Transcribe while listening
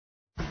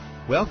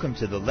Welcome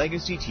to the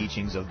legacy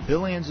teachings of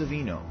Bill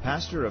Anzavino,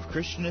 pastor of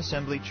Christian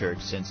Assembly Church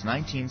since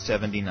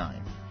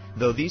 1979.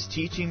 Though these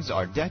teachings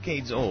are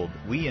decades old,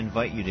 we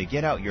invite you to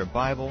get out your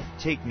Bible,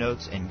 take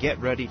notes, and get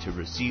ready to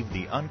receive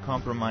the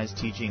uncompromised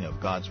teaching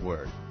of God's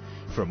Word.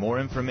 For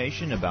more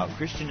information about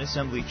Christian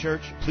Assembly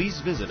Church,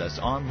 please visit us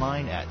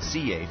online at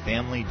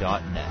cafamily.net.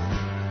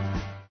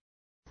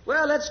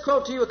 Well, let's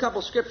quote to you a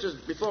couple scriptures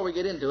before we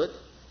get into it.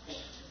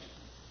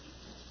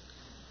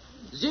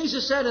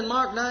 Jesus said in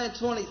Mark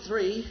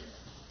 9:23,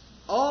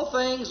 all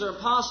things are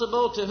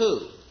possible to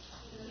who?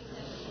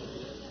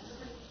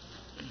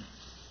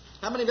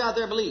 How many of you out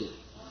there believe?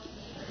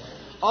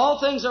 All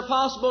things are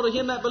possible to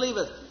him that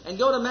believeth. And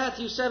go to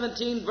Matthew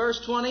 17, verse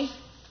 20.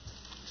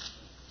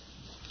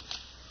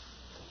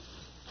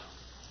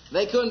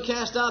 They couldn't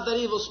cast out that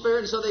evil spirit,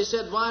 and so they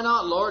said, why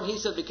not, Lord? And he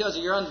said, because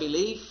of your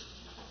unbelief.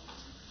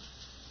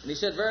 And he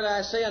said, verily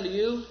I say unto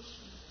you,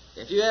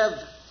 if you have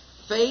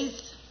faith,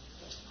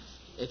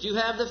 if you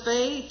have the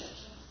faith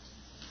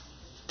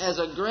as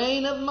a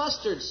grain of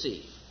mustard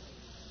seed,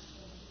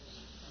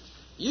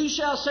 you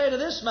shall say to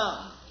this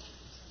mountain,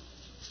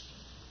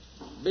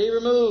 be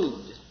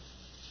removed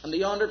unto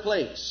yonder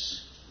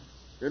place.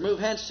 Remove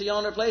hence to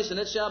yonder place, and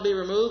it shall be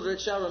removed, or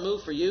it shall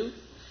remove for you.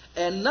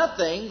 And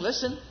nothing,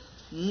 listen,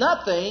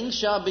 nothing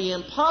shall be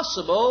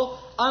impossible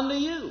unto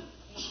you.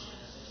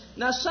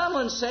 Now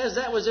someone says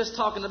that was just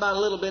talking about a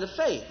little bit of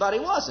faith, but he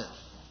wasn't.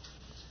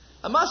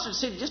 A mustard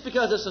seed, just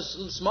because it's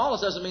the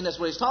smallest doesn't mean that's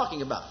what he's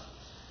talking about.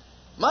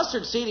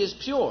 Mustard seed is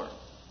pure.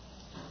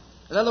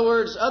 In other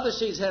words, other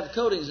seeds have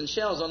coatings and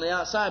shells on the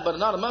outside, but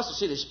not a mustard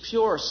seed. It's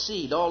pure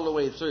seed all the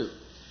way through.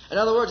 In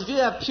other words, if you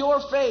have pure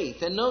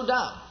faith and no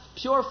doubt,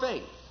 pure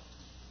faith,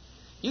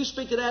 you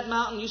speak to that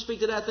mountain, you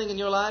speak to that thing in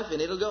your life,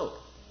 and it'll go.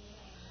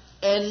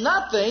 And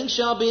nothing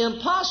shall be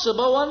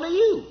impossible unto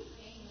you.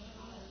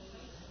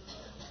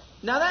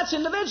 Now that's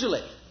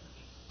individually.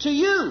 To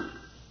you.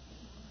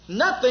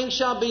 Nothing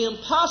shall be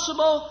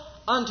impossible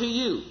unto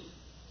you.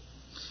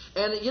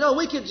 And, you know,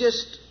 we could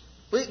just,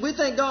 we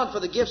thank God for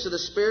the gifts of the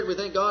Spirit. We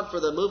thank God for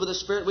the move of the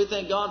Spirit. We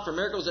thank God for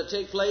miracles that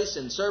take place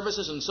in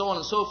services and so on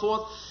and so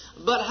forth.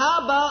 But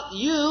how about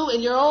you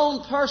in your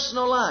own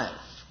personal life?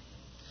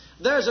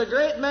 There's a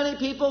great many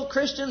people,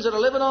 Christians, that are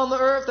living on the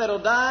earth that'll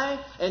die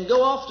and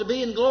go off to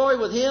be in glory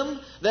with Him,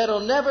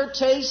 that'll never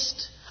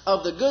taste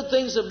of the good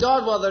things of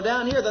God while they're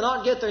down here. They'll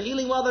not get their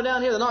healing while they're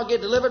down here. They'll not get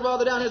delivered while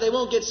they're down here. They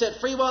won't get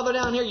set free while they're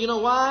down here. You know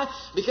why?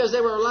 Because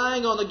they were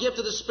relying on the gift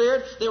of the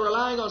Spirit. They were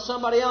relying on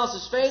somebody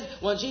else's faith.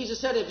 When Jesus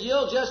said, if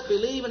you'll just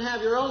believe and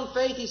have your own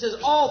faith, He says,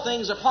 all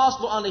things are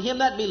possible unto him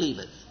that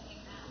believeth.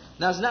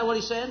 Now, isn't that what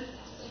He said?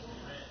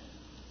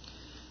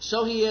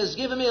 So He has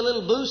given me a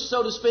little boost,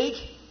 so to speak,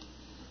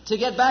 to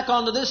get back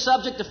onto this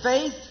subject of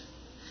faith,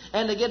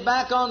 and to get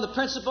back on the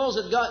principles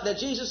that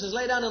Jesus has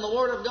laid down in the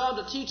Word of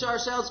God to teach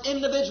ourselves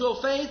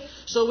individual faith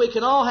so we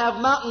can all have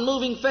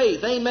mountain-moving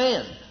faith.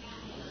 Amen.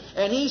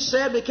 And He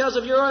said because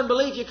of your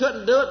unbelief you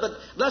couldn't do it, but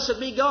blessed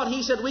be God,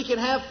 He said we can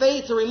have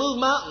faith to remove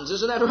mountains.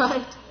 Isn't that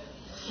right?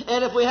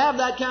 And if we have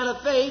that kind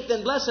of faith,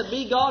 then blessed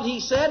be God, He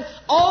said,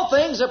 all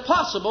things are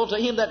possible to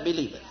him that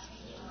believeth.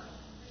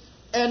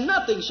 And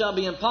nothing shall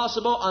be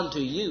impossible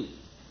unto you.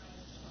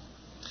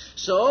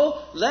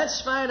 So,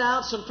 let's find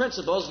out some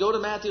principles. Go to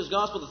Matthew's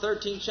Gospel, the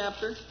 13th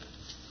chapter.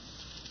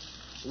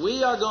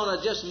 We are going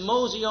to just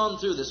mosey on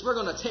through this. We're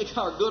going to take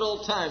our good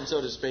old time,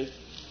 so to speak.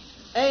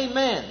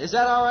 Amen. Is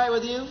that all right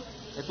with you?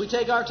 If we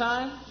take our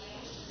time?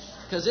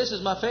 Because this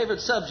is my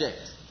favorite subject.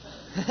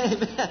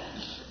 Amen.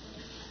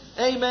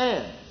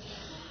 Amen.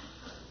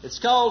 It's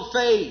called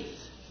faith.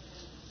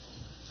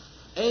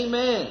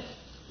 Amen.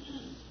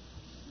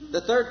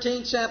 The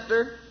 13th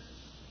chapter,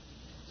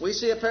 we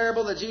see a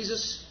parable that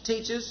Jesus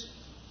teaches.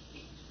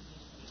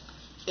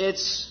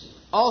 It's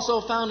also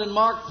found in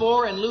Mark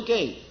 4 and Luke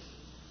 8.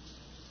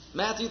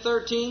 Matthew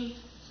 13,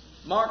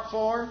 Mark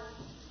 4,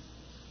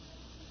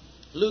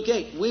 Luke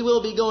 8. We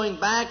will be going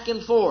back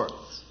and forth.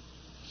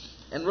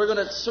 And we're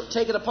going to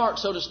take it apart,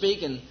 so to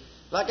speak. And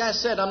like I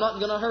said, I'm not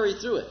going to hurry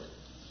through it.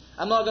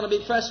 I'm not going to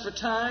be pressed for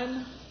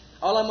time.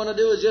 All I'm going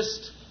to do is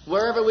just,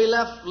 wherever we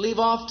leave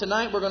off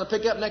tonight, we're going to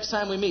pick up next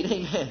time we meet.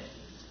 Amen.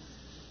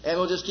 And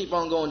we'll just keep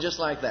on going just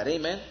like that.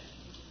 Amen.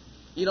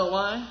 You know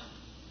why?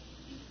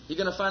 You're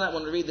going to find out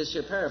when we read this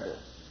here parable.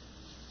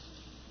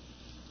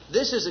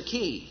 This is a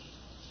key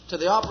to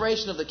the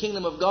operation of the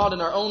kingdom of God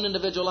in our own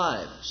individual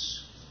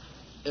lives.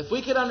 If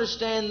we could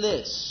understand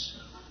this,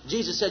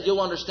 Jesus said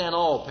you'll understand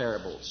all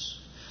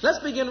parables. Let's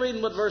begin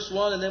reading with verse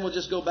 1, and then we'll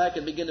just go back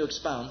and begin to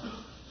expound.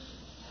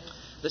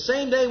 The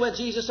same day went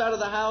Jesus out of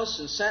the house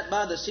and sat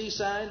by the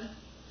seaside,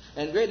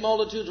 and great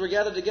multitudes were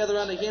gathered together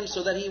unto him,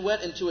 so that he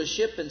went into a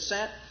ship and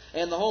sat,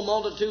 and the whole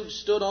multitude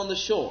stood on the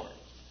shore.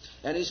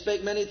 And he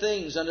spake many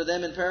things unto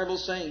them in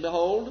parables, saying,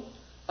 behold,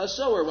 a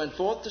sower went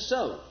forth to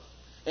sow.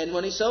 And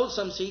when he sowed,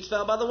 some seeds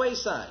fell by the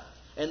wayside,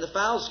 and the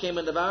fowls came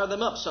and devoured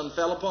them up. Some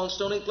fell upon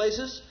stony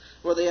places,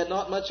 where they had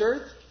not much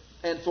earth,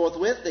 and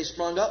forthwith they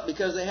sprung up,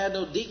 because they had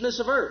no deepness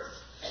of earth.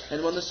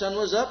 And when the sun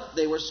was up,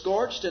 they were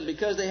scorched, and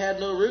because they had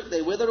no root,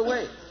 they withered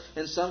away.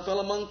 and some fell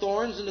among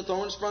thorns, and the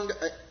thorns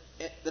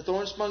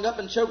sprung up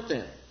and choked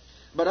them.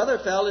 But other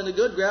fell into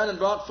good ground and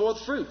brought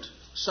forth fruit,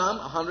 some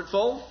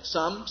 100-fold,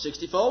 some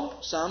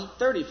 60-fold, some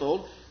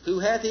 30-fold. Who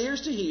hath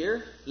ears to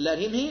hear, let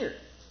him hear.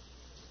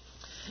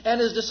 And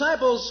his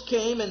disciples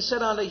came and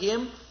said unto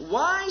him,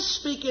 Why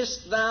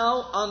speakest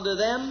thou unto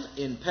them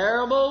in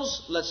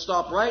parables? Let's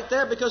stop right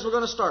there, because we're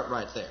going to start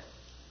right there.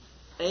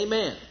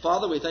 Amen.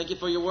 Father, we thank you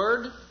for your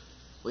word.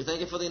 We thank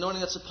you for the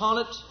anointing that's upon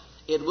it.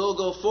 It will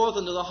go forth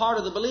into the heart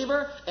of the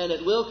believer, and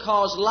it will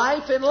cause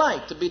life and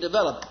light to be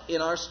developed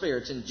in our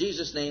spirits. In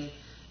Jesus' name,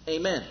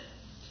 amen.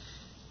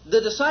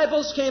 The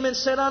disciples came and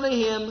said unto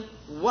him,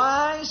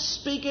 Why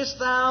speakest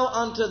thou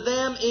unto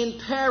them in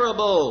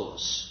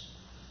parables?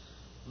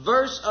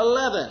 Verse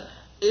 11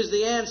 is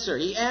the answer.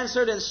 He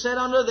answered and said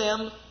unto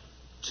them,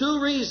 2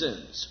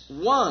 reasons.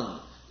 1,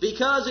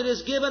 because it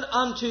is given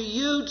unto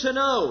you to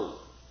know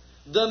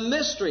the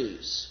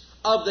mysteries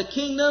of the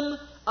kingdom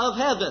of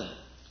heaven.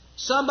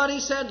 Somebody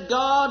said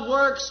God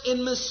works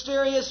in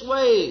mysterious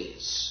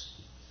ways.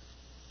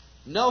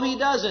 No, He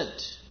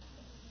doesn't.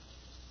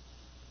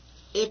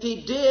 If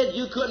He did,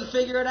 you couldn't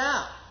figure it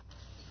out.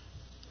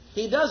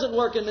 He doesn't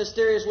work in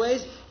mysterious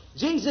ways.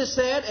 Jesus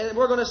said, and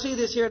we're going to see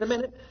this here in a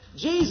minute,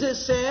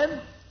 Jesus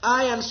said,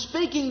 I am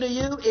speaking to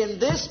you in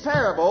this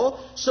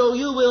parable so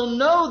you will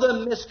know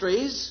the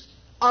mysteries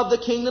of the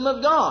kingdom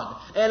of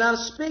God. And I'm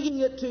speaking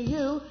it to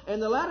you,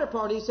 and the latter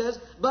part He says,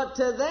 but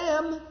to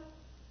them,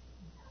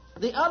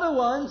 the other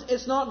ones,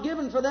 it's not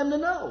given for them to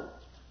know.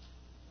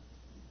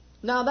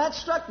 Now that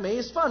struck me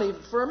as funny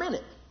for a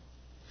minute.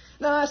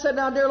 Now I said,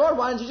 now dear Lord,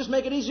 why didn't you just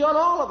make it easy on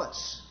all of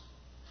us?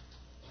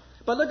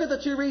 But look at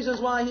the 2 reasons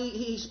why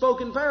he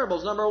spoke in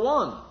parables. Number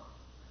 1,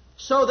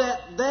 so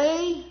that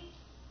they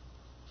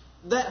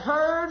that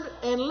heard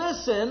and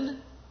listened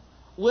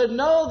would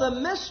know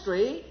the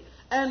mystery,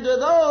 and to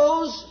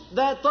those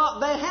that thought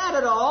they had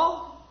it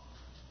all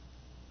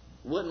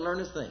wouldn't learn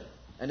a thing,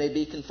 and they'd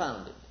be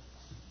confounded.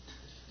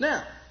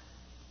 Now,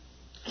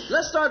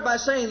 let's start by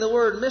saying the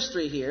word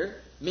mystery here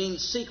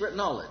means secret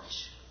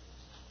knowledge.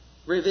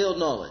 Revealed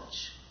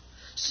knowledge.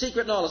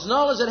 Secret knowledge.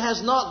 Knowledge that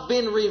has not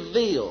been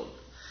revealed.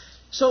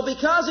 So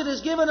because it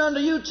is given unto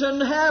you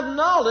to have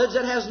knowledge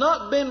that has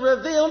not been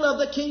revealed of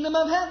the kingdom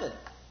of heaven.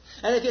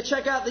 And if you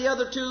check out the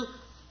other 2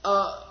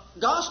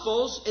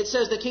 Gospels, it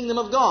says the kingdom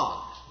of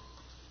God.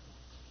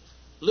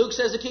 Luke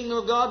says the kingdom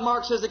of God.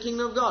 Mark says the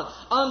kingdom of God.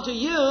 Unto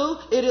you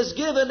it is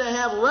given to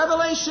have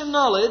revelation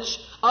knowledge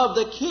of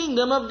the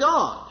kingdom of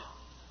God.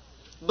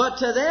 But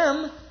to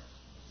them,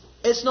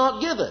 it's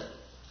not given.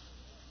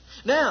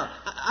 Now,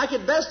 I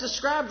could best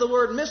describe the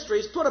word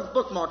mysteries. Put a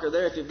bookmarker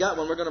there if you've got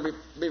one. We're going to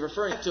be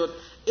referring to it.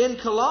 In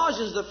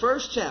Colossians, the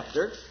 1st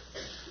chapter,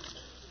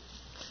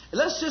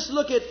 let's just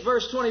look at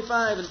verse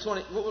 25 and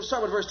 20. We'll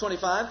start with verse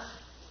 25.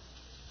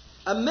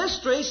 A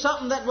mystery,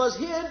 something that was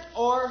hid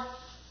or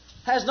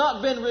has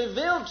not been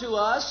revealed to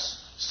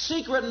us,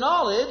 secret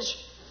knowledge.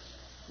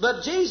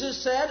 But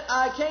Jesus said,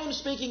 I came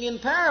speaking in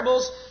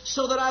parables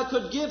so that I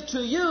could give to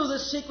you the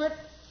secret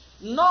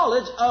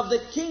knowledge of the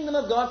kingdom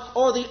of God,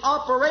 or the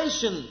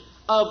operation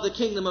of the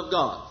kingdom of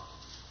God.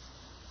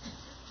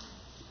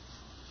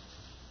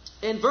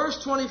 In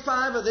verse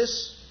 25 of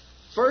this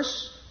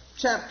 1st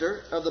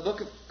chapter of the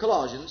book of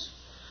Colossians,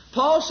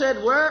 Paul said,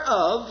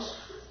 Whereof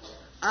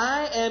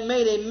I am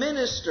made a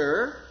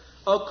minister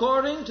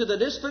according to the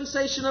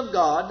dispensation of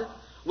God,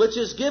 which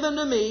is given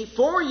to me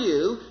for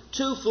you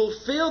to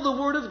fulfill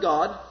the word of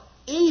God,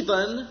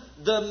 even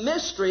the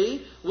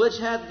mystery which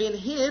hath been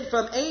hid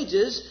from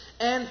ages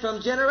and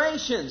from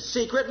generations.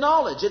 Secret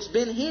knowledge. It's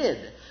been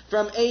hid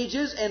from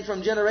ages and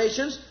from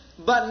generations,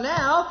 but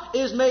now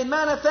is made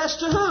manifest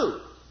to who?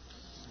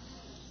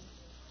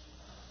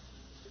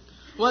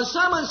 When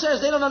someone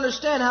says they don't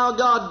understand how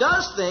God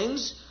does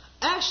things,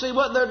 actually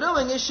what they're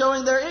doing is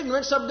showing their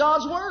ignorance of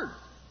God's Word.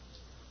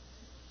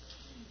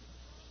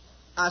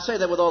 I say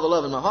that with all the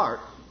love in my heart,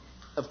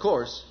 of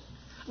course,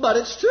 but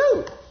it's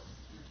true.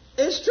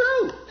 It's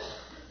true.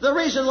 The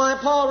reason why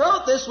Paul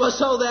wrote this was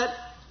so that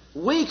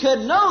we could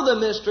know the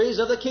mysteries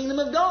of the kingdom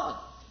of God.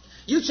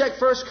 You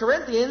check 1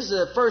 Corinthians,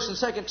 the 1st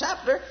and 2nd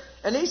chapter,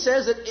 and he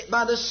says that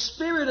by the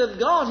Spirit of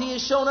God He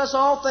has shown us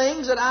all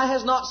things that eye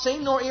has not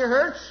seen nor ear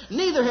heard,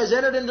 neither has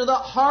entered into the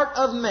heart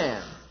of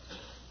man.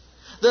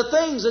 The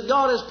things that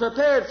God has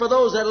prepared for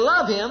those that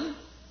love Him.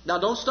 Now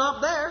don't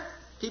stop there.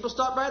 People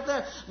stop right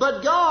there.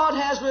 But God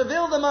has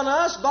revealed them unto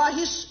us by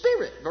His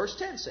Spirit. Verse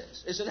 10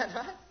 says. Isn't that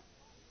right?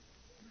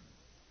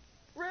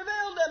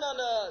 Revealed them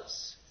unto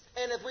us.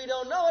 And if we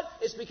don't know it,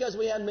 it's because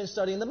we haven't been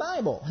studying the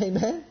Bible.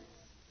 Amen?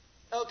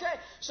 Okay.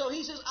 So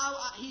he says,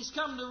 He's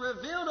come to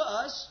reveal to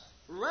us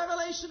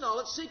revelation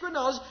knowledge, secret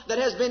knowledge that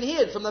has been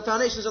hid from the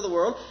foundations of the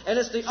world. And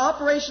it's the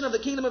operation of the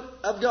kingdom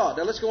of God.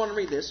 Now let's go on and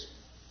read this.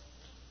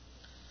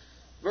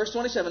 Verse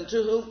 27,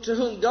 to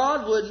whom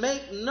God would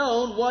make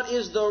known what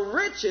is the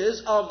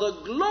riches of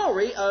the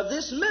glory of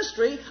this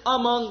mystery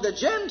among the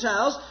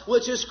Gentiles,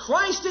 which is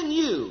Christ in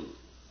you,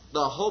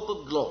 the hope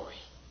of glory.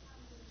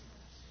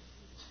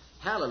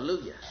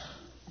 Hallelujah.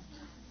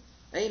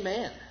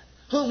 Amen.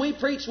 whom we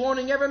preach,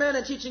 warning every man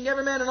and teaching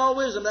every man in all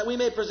wisdom, that we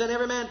may present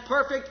every man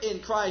perfect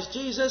in Christ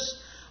Jesus.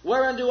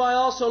 Wherein do I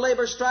also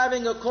labor,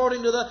 striving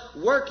according to the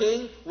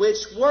working which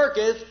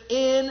worketh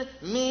in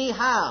me."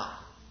 How?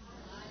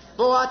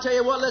 Boy, I tell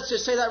you what, let's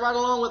just say that right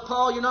along with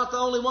Paul. You're not the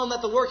only one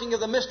that the working of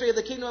the mystery of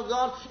the kingdom of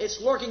God, it's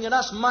working in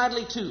us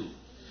mightily too.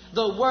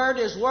 The Word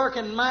is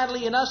working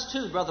mightily in us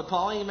too, Brother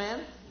Paul.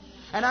 Amen?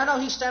 And I know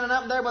he's standing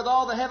up there with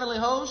all the heavenly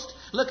host,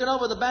 looking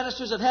over the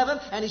banisters of heaven,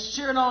 and he's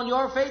cheering on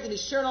your faith, and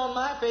he's cheering on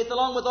my faith,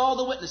 along with all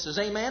the witnesses.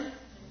 Amen?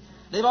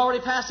 They've already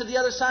passed to the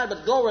other side,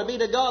 but glory be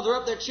to God, they're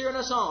up there cheering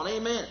us on.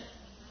 Amen?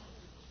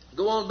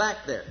 Go on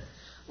back there.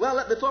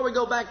 Well, before we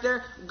go back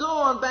there, go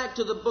on back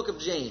to the book of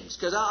James,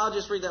 because I'll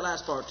just read that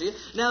last part to you.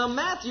 Now,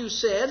 Matthew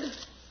said,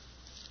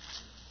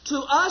 "To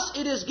us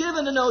it is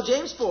given to know,"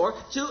 James 4,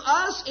 "to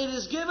us it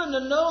is given to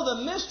know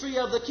the mystery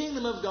of the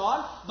kingdom of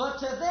God, but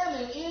to them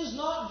it is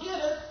not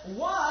given.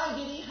 Why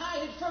did He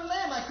hide it from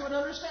them?" I couldn't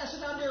understand. I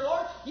said, "Now, dear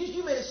Lord,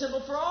 you made it simple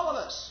for all of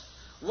us.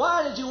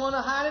 Why did you want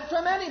to hide it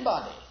from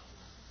anybody?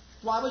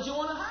 Why would you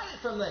want to hide it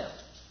from them?"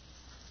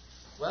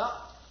 Well,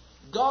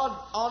 God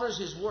honors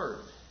His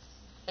Word.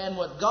 And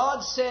what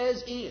God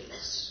says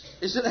is.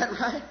 Isn't that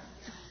right?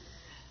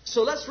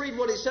 So let's read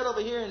what He said over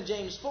here in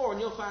James 4,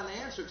 and you'll find the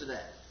answer to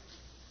that.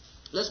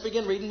 Let's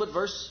begin reading with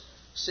verse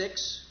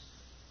 6.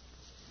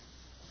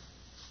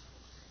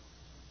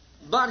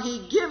 "But He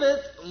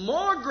giveth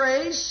more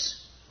grace,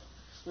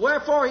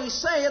 wherefore He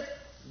saith,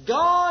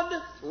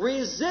 God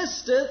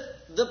resisteth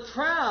the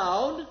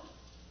proud,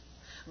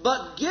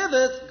 but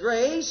giveth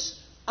grace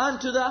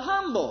unto the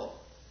humble.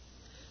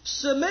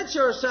 Submit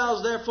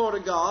yourselves therefore to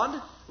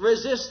God,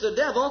 resist the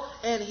devil,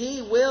 and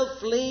he will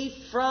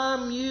flee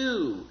from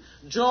you.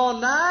 Draw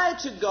nigh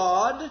to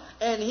God,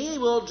 and He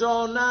will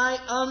draw nigh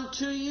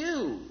unto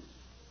you."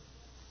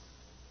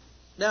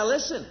 Now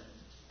listen.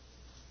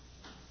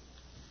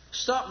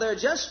 Stop there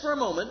just for a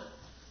moment.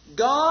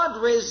 God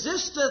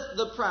resisteth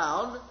the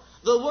proud.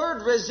 The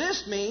word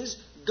resist means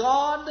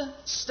God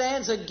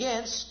stands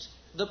against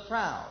the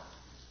proud.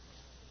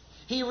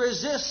 He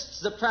resists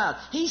the proud.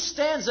 He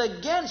stands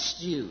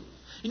against you.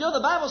 You know,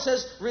 the Bible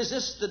says,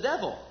 resist the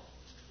devil.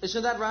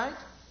 Isn't that right?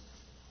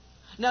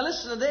 Now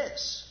listen to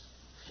this.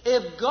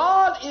 If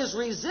God is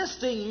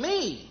resisting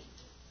me,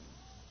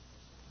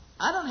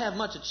 I don't have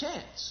much a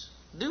chance,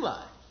 do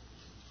I?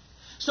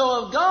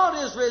 So if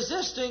God is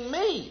resisting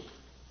me,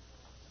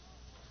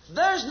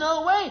 there's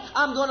no way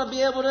I'm going to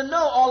be able to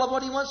know all of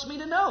what He wants me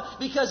to know,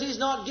 because He's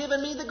not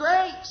given me the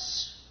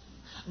grace.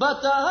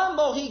 But the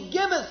humble He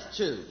giveth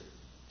to.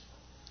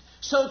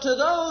 So to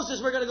those,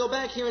 as we're going to go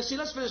back here and see,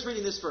 let's finish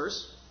reading this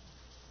verse.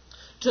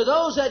 "To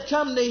those that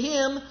come to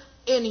Him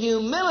in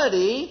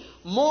humility,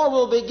 more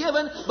will be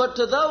given. But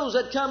to those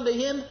that come to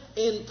Him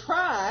in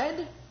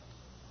pride,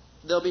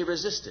 they'll be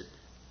resisted."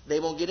 They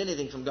won't get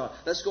anything from God.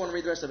 Let's go on and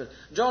read the rest of it.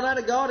 "Draw nigh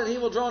to God, and He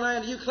will draw nigh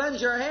unto you.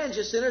 Cleanse your hands,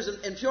 you sinners,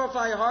 and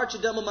purify your hearts, you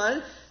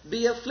double-minded.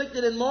 Be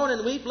afflicted and mourn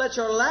and weep. Let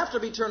your laughter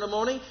be turned to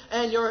mourning,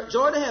 and your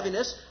joy to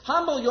heaviness.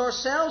 Humble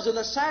yourselves in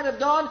the sight of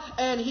God,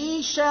 and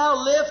He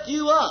shall lift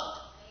you up."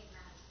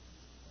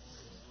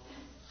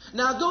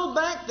 Now go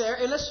back there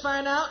and let's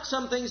find out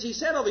some things He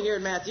said over here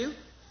in Matthew,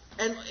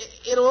 and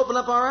it'll open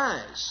up our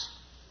eyes.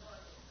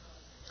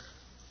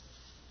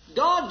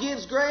 God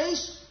gives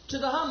grace to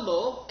the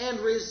humble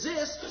and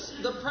resists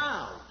the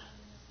proud.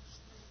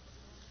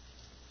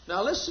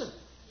 Now listen.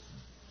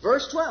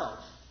 Verse 12.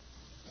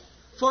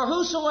 "For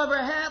whosoever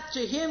hath,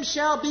 to him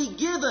shall be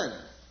given."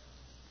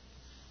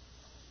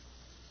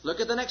 Look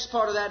at the next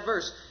part of that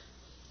verse.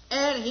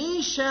 "And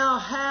he shall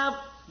have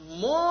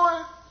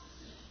more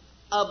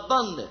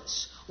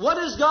abundance." What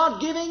is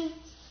God giving?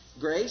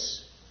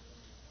 Grace.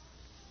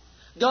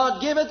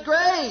 God giveth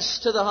grace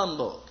to the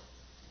humble.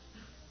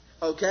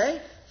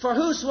 Okay? "For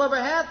whosoever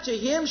hath, to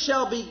him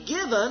shall be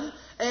given,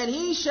 and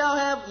he shall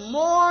have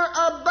more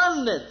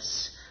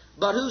abundance.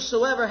 But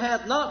whosoever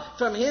hath not,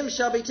 from him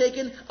shall be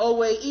taken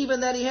away even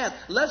that he hath."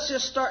 Let's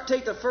just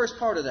take the first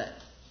part of that.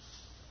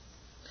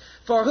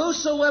 "For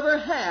whosoever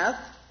hath,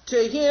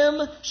 to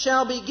him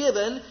shall be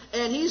given,"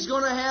 and He's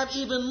going to have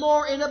even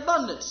more in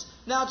abundance.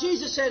 Now,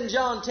 Jesus said in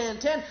John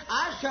 10:10,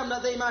 "I've come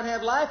that they might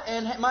have life,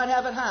 and might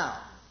have it how?"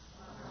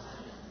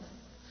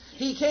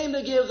 He came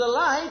to give the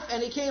life,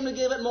 and He came to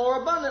give it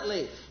more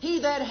abundantly. He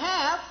that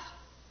hath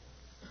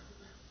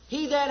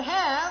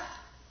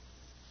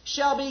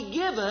shall be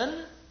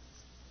given,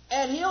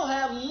 and he'll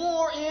have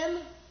more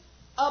in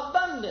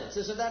abundance.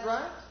 Isn't that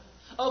right?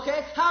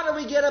 Okay, how do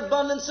we get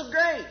abundance of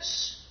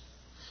grace?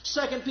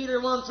 2 Peter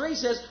 1:3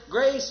 says,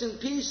 "Grace and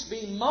peace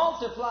be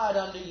multiplied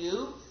unto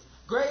you.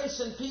 Grace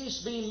and peace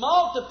be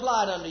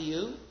multiplied unto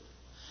you.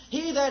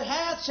 He that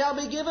hath shall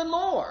be given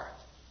more."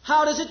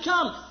 How does it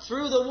come?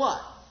 Through the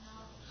what?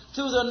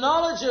 Through the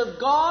knowledge of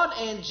God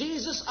and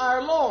Jesus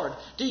our Lord.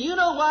 Do you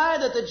know why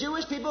that the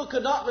Jewish people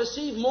could not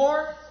receive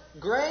more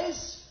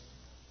grace?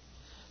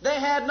 They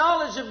had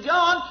knowledge of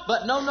God,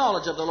 but no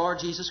knowledge of the Lord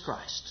Jesus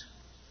Christ.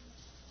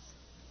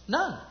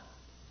 None.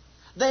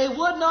 They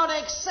would not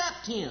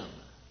accept Him.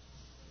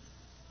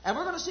 And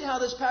we're going to see how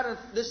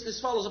this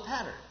follows a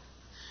pattern.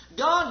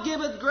 God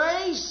giveth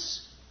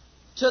grace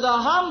to the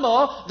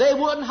humble. They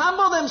wouldn't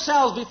humble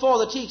themselves before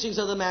the teachings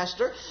of the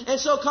Master. And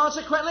so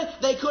consequently,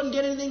 they couldn't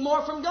get anything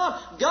more from God.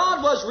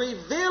 God was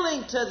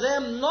revealing to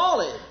them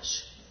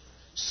knowledge.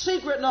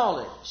 Secret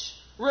knowledge.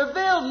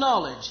 Revealed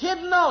knowledge.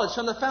 Hidden knowledge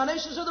from the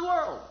foundations of the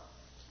world.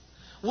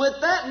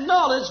 With that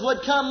knowledge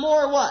would come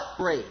more what?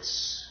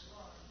 Grace.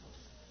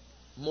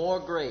 More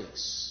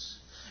grace.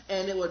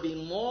 And it would be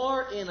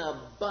more in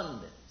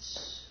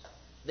abundance.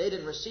 They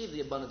didn't receive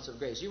the abundance of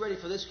grace. You ready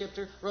for this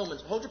scripture?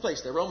 Romans, hold your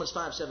place there. Romans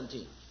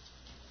 5:17.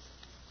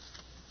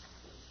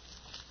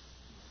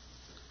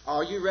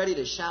 Are you ready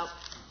to shout?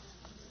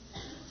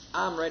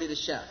 I'm ready to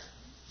shout.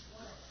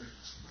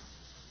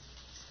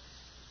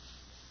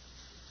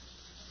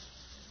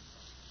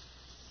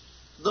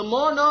 The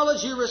more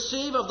knowledge you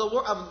receive of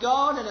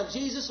God and of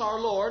Jesus our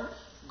Lord,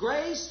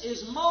 grace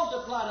is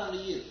multiplied unto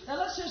you. Now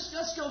let's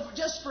go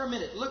just for a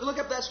minute. Look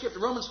up that scripture,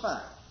 Romans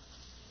 5.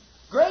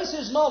 Grace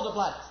is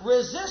multiplied.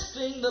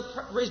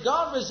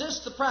 God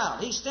resists the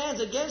proud. He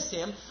stands against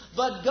him.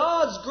 But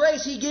God's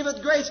grace, He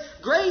giveth grace.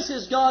 Grace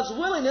is God's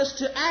willingness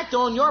to act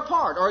on your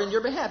part or in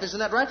your behalf. Isn't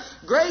that right?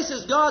 Grace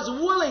is God's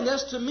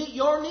willingness to meet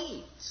your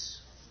needs.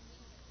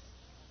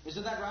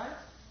 Isn't that right?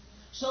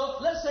 So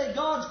let's say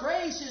God's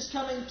grace is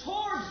coming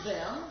towards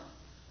them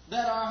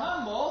that are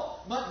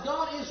humble, but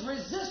God is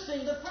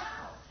resisting the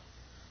proud.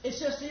 It's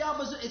just the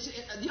opposite. It's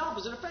the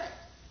opposite effect.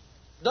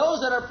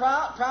 Those that are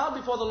proud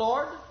before the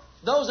Lord,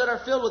 those that are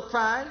filled with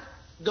pride,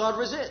 God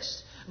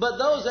resists. But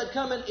those that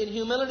come in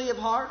humility of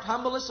heart,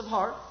 humbleness of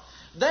heart,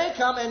 they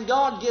come and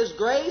God gives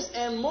grace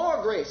and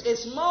more grace.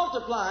 It's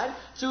multiplied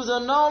through the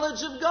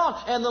knowledge of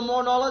God. And the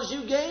more knowledge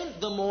you gain,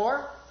 the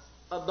more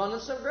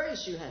abundance of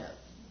grace you have.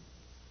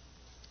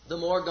 The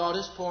more God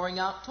is pouring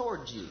out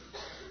towards you.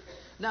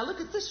 Now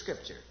look at this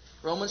scripture.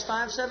 Romans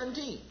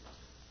 5:17.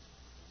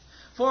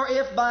 For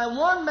if by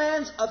one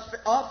man's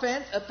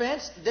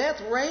offense death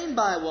reigned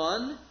by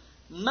one,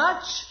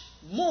 much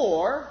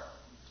more,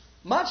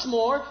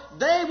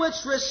 they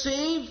which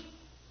receive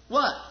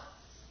what?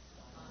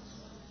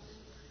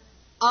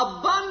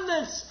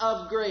 Abundance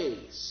of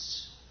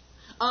grace.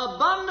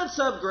 Abundance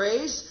of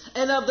grace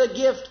and of the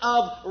gift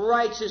of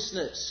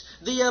righteousness.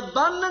 The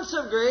abundance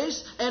of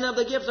grace and of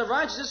the gift of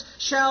righteousness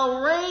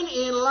shall reign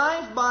in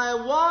life by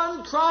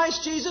one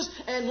Christ Jesus.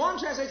 And one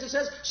translation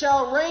says,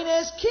 shall reign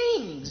as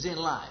kings in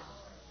life.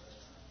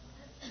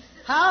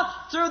 How?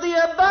 Through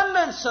the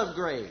abundance of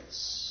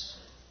grace.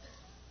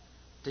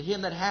 To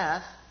him that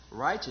hath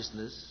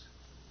righteousness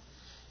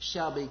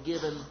shall be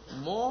given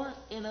more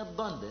in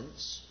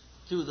abundance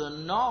through the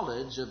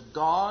knowledge of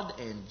God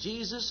and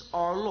Jesus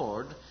our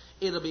Lord.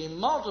 It'll be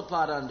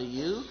multiplied unto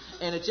you,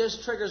 and it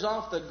just triggers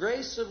off the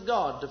grace of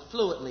God to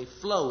fluently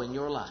flow in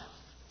your life.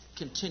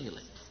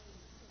 Continually.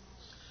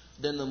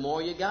 Then the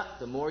more you got,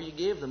 the more you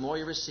give, the more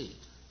you receive.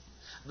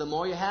 The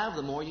more you have,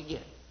 the more you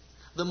get.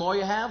 The more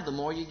you have, the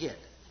more you get.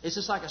 It's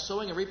just like a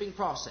sowing and reaping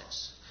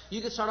process.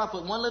 You can start off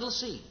with one little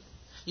seed.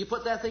 You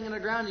put that thing in the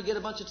ground, you get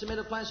a bunch of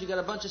tomato plants, you get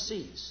a bunch of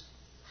seeds.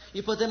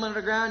 You put them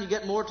under the ground, you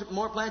get more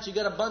plants, you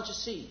get a bunch of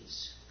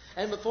seeds.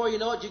 And before you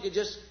know it, you could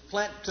just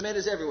plant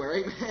tomatoes everywhere.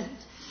 Amen.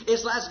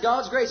 It's like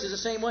God's grace is the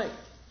same way.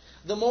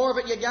 The more of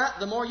it you got,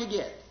 the more you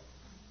get.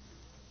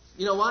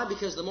 You know why?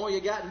 Because the more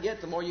you got and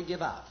get, the more you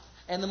give out.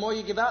 And the more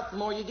you give out, the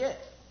more you get.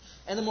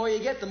 And the more you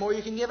get, the more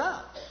you can give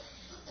out.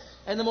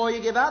 And the more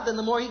you give out, then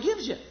the more He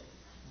gives you.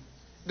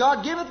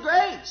 God giveth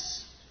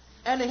grace.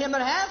 And to him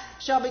that hath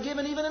shall be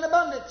given even in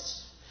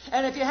abundance.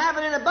 And if you have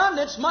it in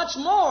abundance, much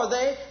more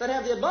they that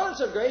have the abundance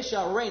of grace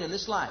shall reign in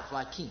this life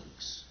like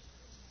kings.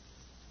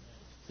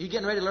 You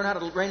getting ready to learn how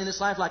to reign in this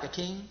life like a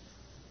king?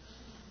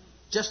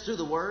 Just through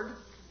the Word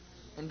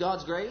and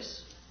God's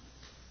grace?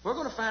 We're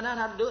going to find out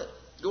how to do it.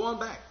 Go on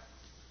back.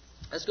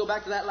 Let's go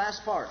back to that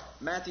last part.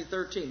 Matthew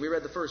 13. We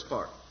read the first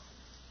part.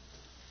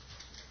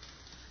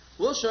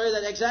 We'll show you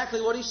that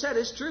exactly what He said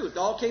is true. It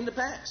all came to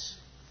pass.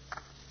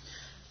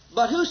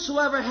 But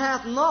whosoever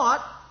hath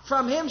not,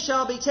 from him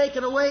shall be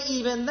taken away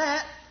even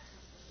that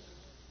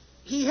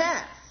he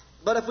hath.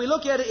 But if we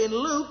look at it in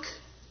Luke,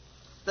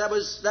 that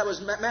was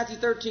Matthew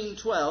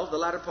 13:12, the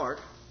latter part.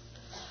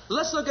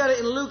 Let's look at it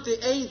in Luke, the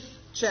 8th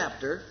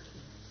chapter.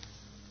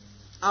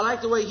 I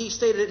like the way he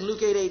stated it in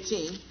Luke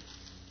 8:18.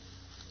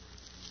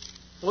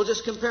 We'll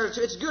just compare it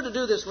to. It's good to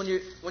do this when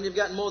you've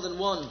got more than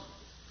one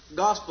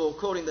gospel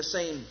quoting the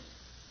same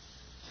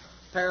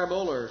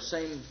parable or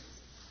same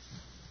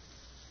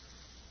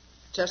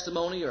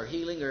testimony or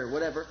healing or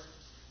whatever.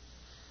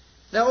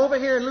 Now over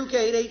here in Luke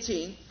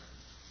 8:18,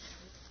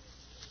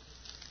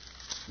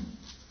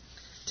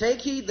 take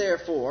heed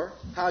therefore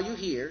how you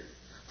hear,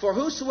 for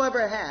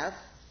whosoever hath,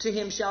 to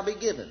him shall be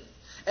given,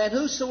 and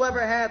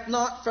whosoever hath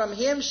not, from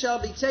him shall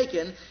be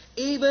taken,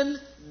 even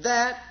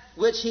that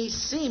which he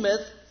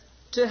seemeth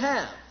to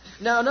have.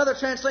 Now another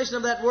translation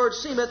of that word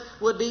seemeth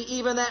would be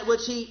even that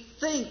which he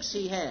thinks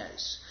he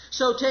has.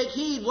 So take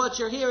heed what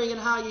you're hearing and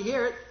how you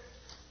hear it,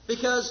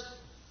 because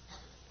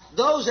the Bible says, for whosoever hath, to him shall be given. And whosoever hath not, from him shall be taken, even that which he seemeth to have. Now another translation of that word seemeth would be even that which he thinks he has. So take heed what you're hearing and how you hear it, because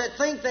those that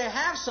think they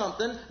have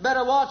something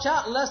better watch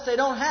out unless they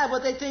don't have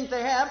what they think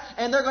they have,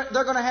 and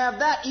they're going to have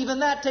that, even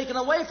that, taken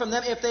away from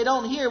them if they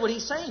don't hear what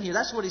he's saying here.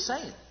 That's what he's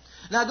saying.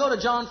 Now go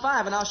to John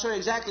 5, and I'll show you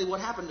exactly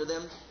what happened to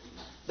them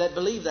that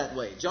believe that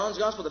way. John's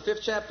Gospel, the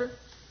 5th chapter.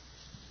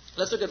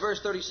 Let's look at verse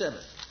 37.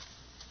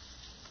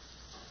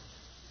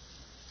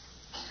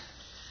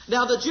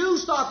 Now the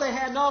Jews thought they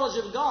had knowledge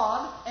of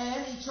God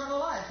and eternal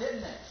life,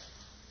 didn't they?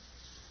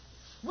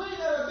 We've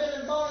never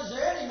been in bondage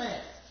to any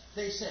man,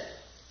 they said.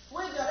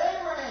 We've got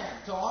Abraham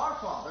to our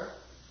father.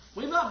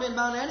 We've not been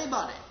bound to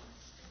anybody.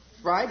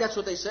 Right? That's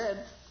what they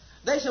said.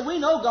 They said, we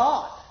know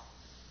God.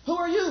 Who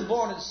are you,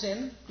 born in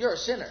sin? You're a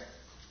sinner.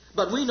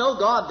 But we know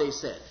God, they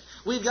said.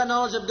 We've got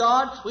knowledge of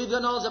God. We've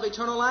got knowledge of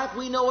eternal life.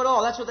 We know it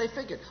all. That's what they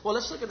figured. Well,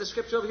 let's look at the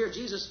scripture over here.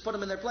 Jesus put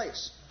them in their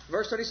place.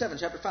 Verse 37,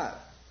 chapter 5.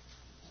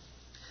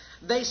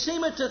 They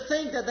seemed to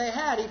think that they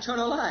had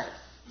eternal life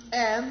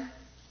and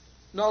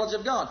knowledge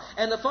of God.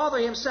 And the Father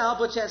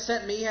himself, which hath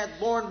sent me, hath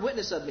borne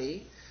witness of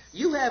me.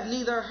 You've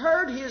neither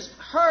heard,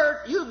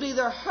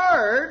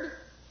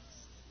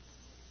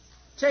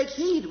 take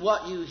heed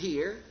what you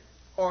hear,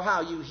 or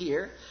how you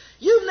hear.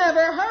 You've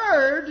never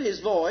heard his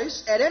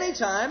voice at any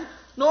time,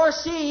 nor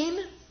seen.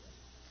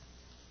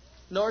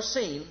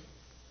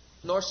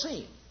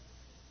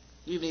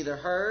 You've neither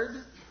heard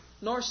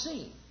nor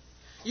seen.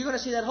 You're going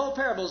to see that whole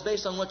parable is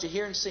based on what you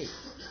hear and see.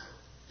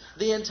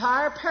 The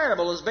entire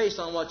parable is based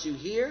on what you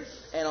hear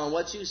and on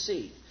what you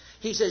see.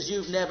 He says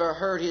you've never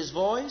heard his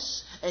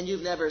voice and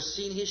you've never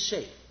seen his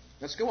shape.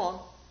 Let's go on.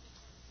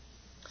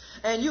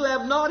 And you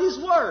have not his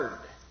word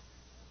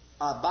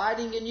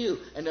abiding in you.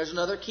 And there's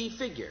another key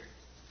figure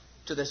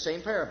to the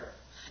same parable.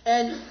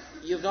 And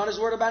you've not his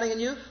word abiding in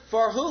you.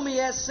 For whom he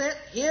has sent,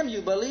 him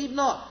you believe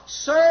not.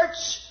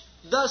 Search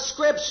the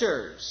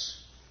scriptures.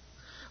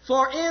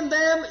 For in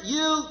them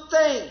you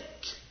think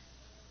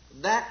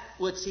that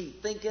which he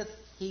thinketh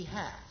he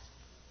hath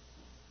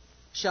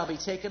shall be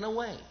taken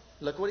away.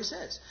 Look what he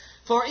says.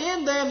 For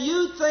in them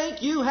you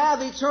think you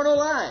have eternal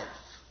life.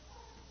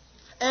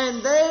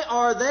 And they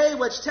are they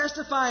which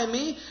testify in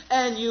me,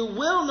 and you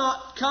will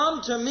not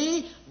come to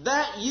me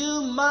that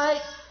you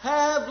might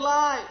have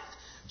life.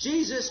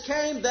 Jesus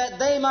came that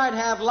they might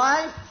have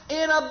life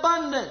in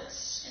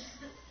abundance.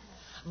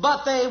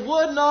 But they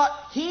would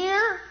not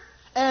hear,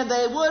 and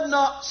they would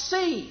not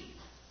see.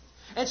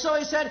 And so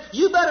he said,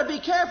 you better be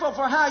careful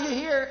for how you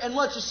hear and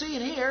what you see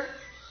and hear.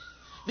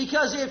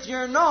 Because if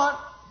you're not,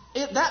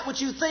 that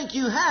which you think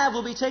you have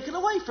will be taken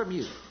away from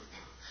you.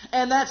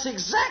 And that's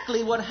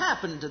exactly what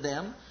happened to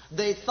them.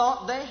 They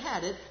thought they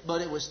had it,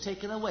 but it was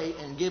taken away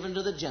and given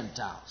to the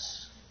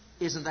Gentiles.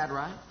 Isn't that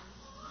right?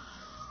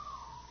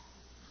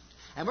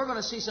 And we're going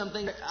to see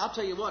something. I'll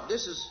tell you what,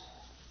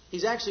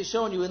 he's actually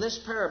showing you in this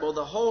parable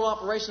the whole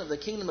operation of the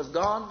kingdom of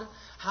God,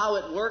 how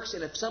it works.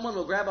 And if someone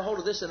will grab a hold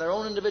of this in their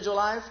own individual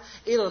life,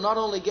 it'll not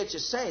only get you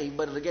saved,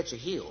 but it'll get you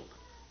healed.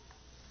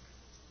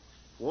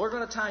 We're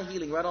going to tie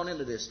healing right on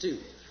into this too.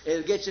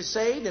 It'll get you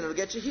saved and it'll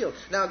get you healed.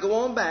 Now go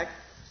on back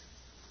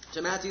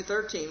to Matthew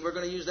 13. We're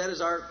going to use that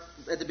as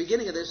at the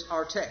beginning of this,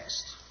 our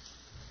text.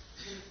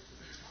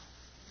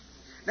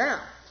 Now,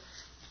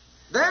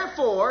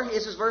 therefore,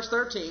 this is verse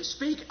 13,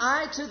 speak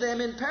I to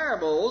them in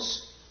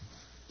parables,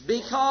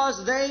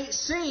 because they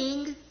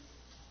see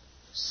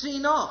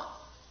not.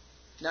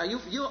 Now,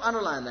 you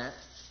underline that.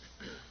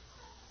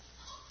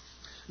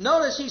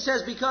 Notice he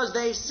says, because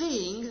they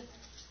see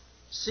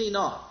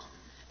not.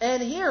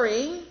 And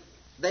hearing,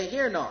 they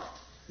hear not.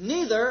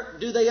 Neither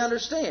do they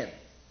understand.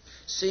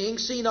 Seeing,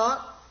 see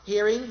not.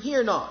 Hearing,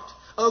 hear not.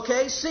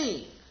 Okay,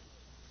 seeing.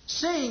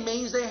 Seeing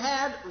means they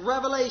had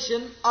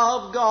revelation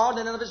of God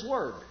and of his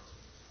word.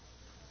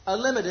 A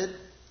limited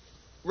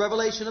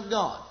revelation of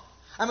God.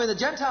 I mean, the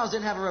Gentiles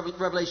didn't have a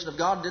revelation of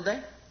God, did they?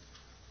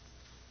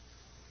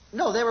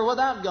 No, they were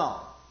without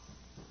God.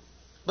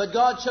 But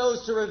God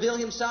chose to reveal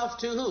himself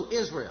to who?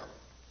 Israel.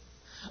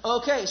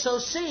 Okay, so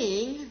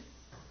seeing,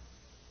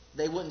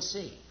 they wouldn't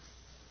see.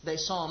 They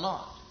saw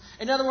not.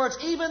 In other words,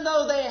 even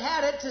though they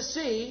had it to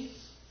see,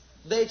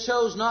 they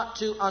chose not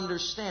to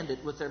understand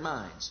it with their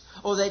minds.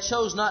 Or they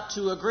chose not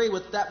to agree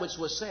with that which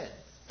was said.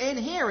 In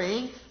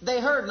hearing,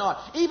 they heard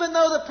not. Even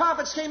though the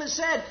prophets came and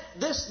said,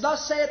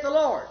 thus saith the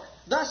Lord.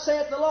 Thus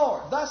saith the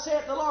Lord. Thus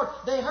saith the Lord.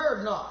 They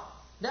heard not.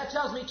 That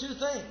tells me two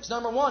things.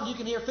 Number one, you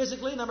can hear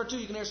physically. Number two,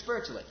 you can hear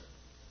spiritually.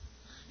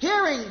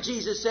 Hearing,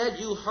 Jesus said,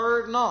 you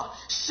heard not.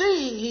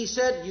 Seeing, he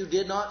said, you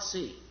did not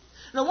see.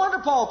 No wonder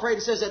Paul prayed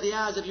and says that the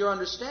eyes of your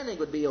understanding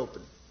would be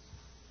open.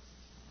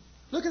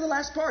 Look at the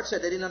last part. It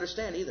said they didn't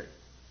understand either.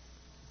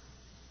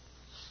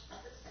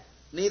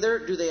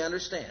 Neither do they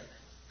understand.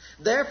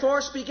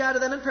 Therefore speak out to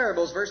them in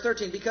parables, verse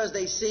 13, because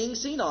they seeing,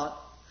 see not,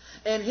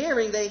 and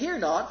hearing, they hear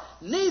not,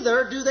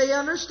 neither do they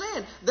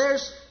understand.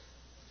 There's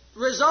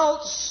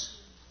results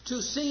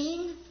to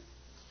seeing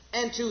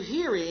and to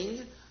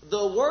hearing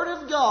the Word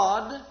of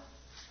God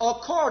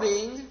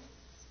according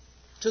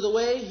to the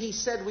way He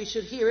said we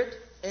should hear it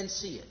and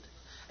see it.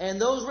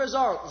 And those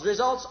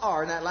results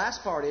are, and that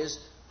last part is,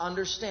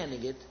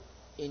 understanding it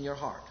in your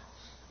heart.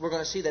 We're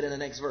going to see that in the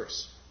next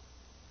verse.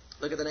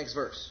 Look at the next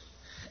verse.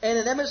 And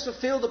in them is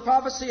fulfilled the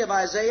prophecy of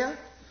Isaiah,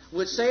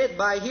 which saith,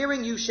 By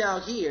hearing you shall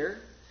hear,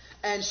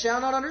 and shall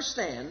not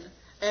understand,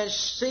 and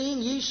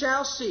seeing ye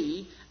shall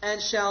see,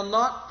 and shall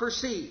not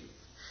perceive.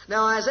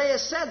 Now Isaiah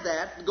said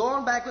that. Go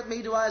on back with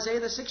me to Isaiah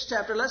the 6th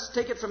chapter. Let's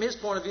take it from his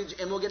point of view,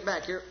 and we'll get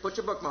back here. Put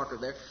your bookmarker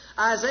there.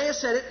 Isaiah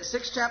said it,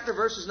 6th chapter,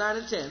 verses 9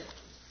 and 10.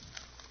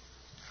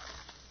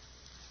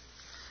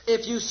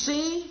 If you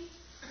see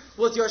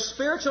with your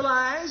spiritual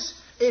eyes,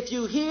 if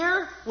you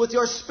hear with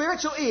your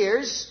spiritual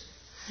ears,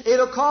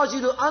 it'll cause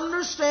you to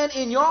understand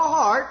in your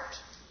heart.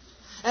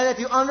 And if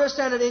you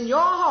understand it in your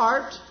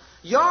heart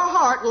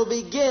will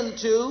begin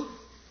to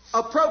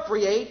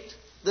appropriate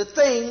the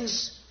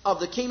things of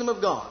the kingdom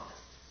of God.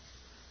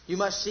 You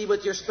must see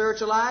with your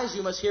spiritual eyes.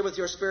 You must hear with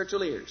your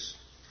spiritual ears.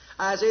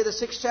 Isaiah the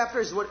 6th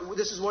chapter,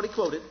 this is what he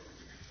quoted.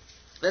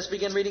 Let's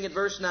begin reading at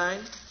verse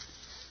 9.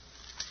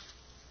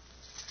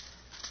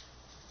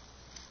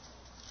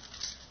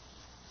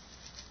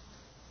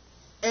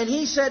 And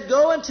he said,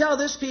 Go and tell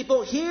this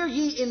people, Hear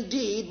ye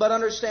indeed, but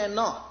understand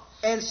not.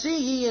 And see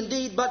ye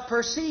indeed, but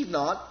perceive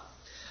not.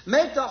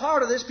 Make the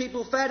heart of this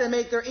people fat, and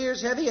make their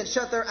ears heavy, and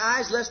shut their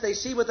eyes, lest they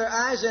see with their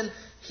eyes, and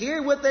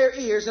hear with their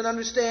ears, and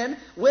understand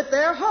with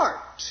their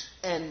heart,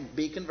 and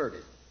be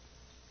converted.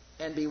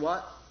 And be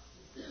what?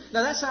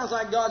 Now that sounds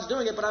like God's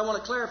doing it, but I want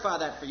to clarify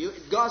that for you.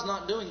 God's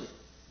not doing it.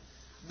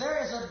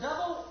 There is a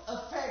double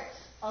effect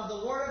of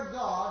the Word of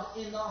God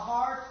in the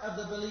heart of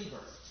the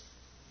believer.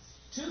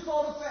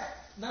 Twofold effect.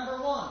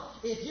 Number one,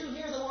 if you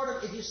hear the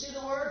Word, if you see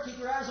the Word, keep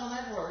your eyes on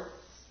that Word,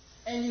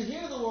 and you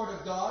hear the Word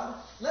of God.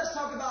 Let's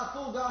talk about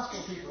full gospel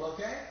people,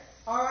 okay?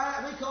 All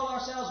right, we call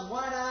ourselves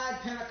wide-eyed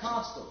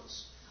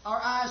Pentecostals. Our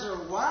eyes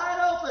are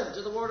wide open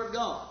to the Word of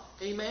God.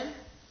 Amen?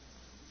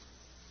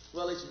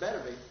 Well, it better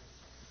be.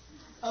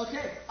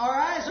 Okay, our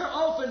eyes are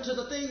open to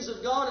the things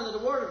of God and to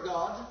the Word of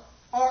God.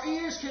 Our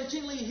ears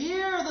continually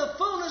hear the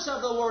fullness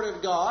of the Word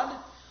of God.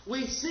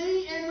 We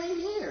see and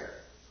we hear.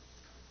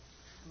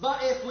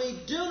 But if we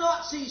do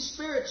not see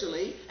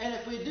spiritually, and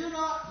if we do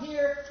not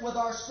hear with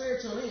our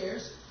spiritual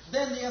ears,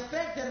 then the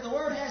effect that the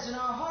Word has in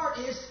our heart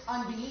is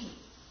unbelief.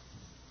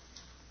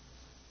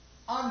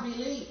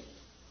 Unbelief.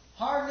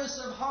 Hardness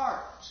of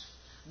heart.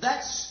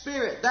 That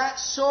spirit, that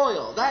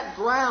soil, that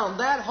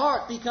ground, that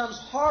heart becomes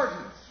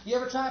hardened. You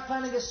ever try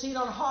planting a seed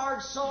on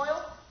hard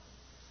soil?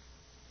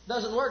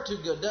 Doesn't work too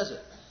good, does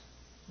it?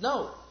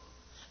 No.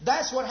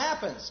 That's what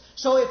happens.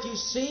 So if you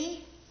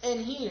see and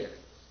hear.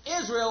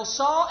 Israel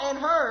saw and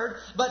heard,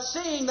 but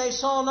seeing they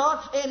saw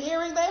not, and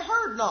hearing they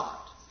heard not.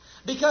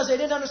 Because they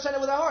didn't understand it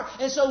with their heart.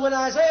 And so when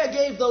Isaiah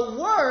gave the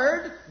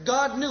Word,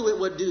 God knew it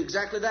would do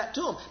exactly that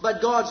to them.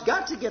 But God's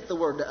got to get the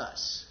Word to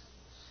us.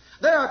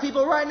 There are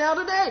people right now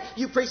today,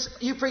 you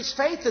preach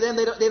faith to them,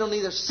 they don't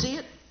neither see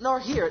it nor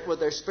hear it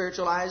with their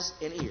spiritual eyes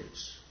and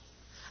ears.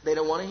 They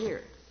don't want to hear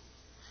it.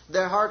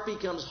 Their heart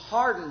becomes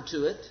hardened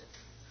to it,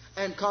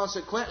 and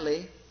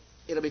consequently,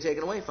 it'll be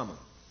taken away from them.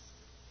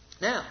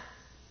 Now,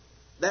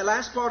 that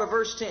last part of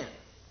verse 10.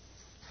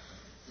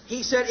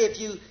 He said,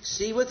 if you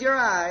see with your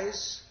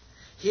eyes,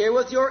 hear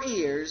with your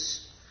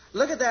ears,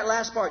 look at that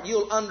last part.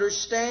 You'll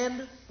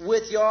understand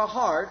with your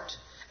heart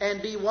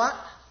and be what?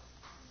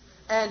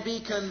 And be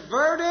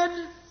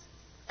converted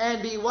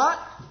and be what?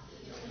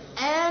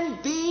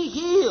 And be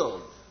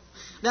healed.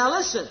 Now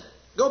listen,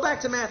 go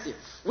back to Matthew.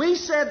 We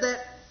said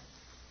that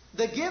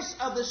the gifts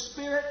of the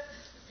Spirit,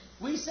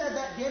 we said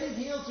that getting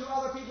healed through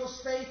other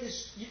people's faith,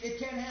 it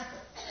can happen.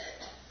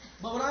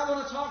 But what I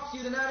want to talk to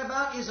you tonight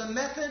about is a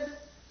method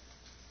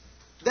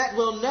that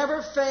will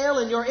never fail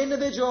in your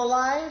individual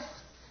life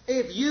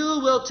if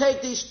you will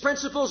take these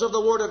principles of the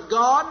Word of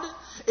God,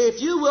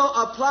 if you will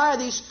apply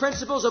these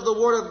principles of the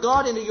Word of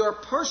God into your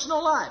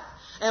personal life.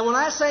 And when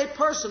I say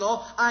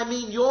personal, I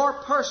mean your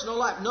personal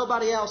life,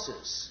 nobody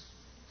else's.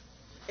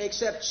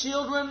 Except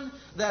children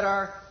that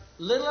are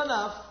little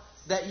enough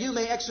that you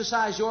may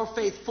exercise your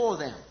faith for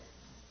them.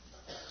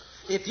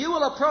 If you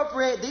will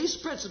appropriate these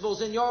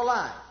principles in your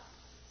life,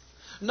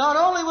 not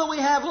only will we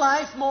have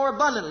life more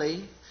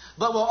abundantly,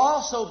 but will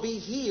also be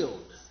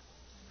healed.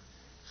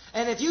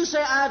 And if you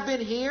say, I've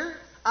been here,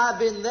 I've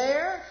been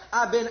there,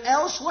 I've been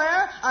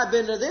elsewhere, I've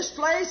been to this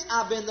place,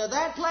 I've been to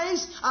that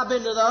place, I've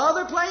been to the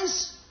other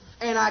place,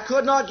 and I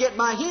could not get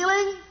my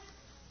healing,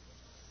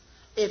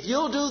 if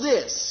you'll do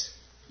this,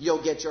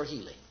 you'll get your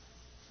healing.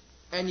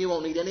 And you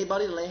won't need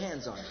anybody to lay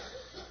hands on you.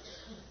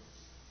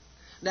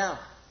 Now,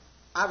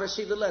 I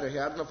received a letter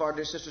here. I don't know if our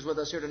dear sister's with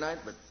us here tonight,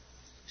 but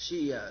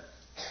she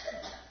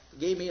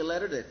gave me a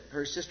letter that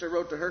her sister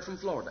wrote to her from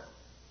Florida.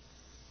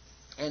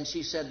 And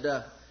she said,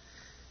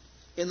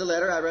 in the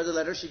letter, I read the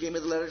letter, she gave me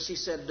the letter, she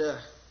said,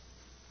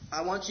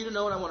 I want you to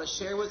know and I want to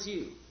share with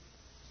you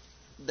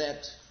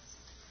that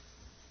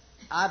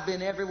I've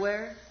been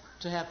everywhere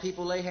to have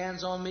people lay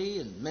hands on me,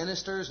 and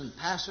ministers and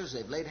pastors,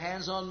 they've laid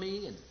hands on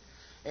me,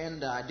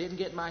 and I didn't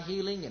get my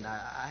healing, and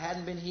I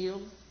hadn't been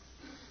healed.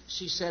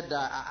 She said,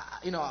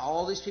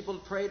 all these people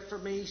prayed for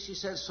me. She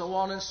said, so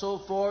on and so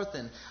forth.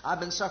 And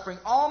I've been suffering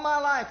all my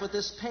life with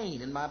this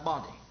pain in my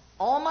body.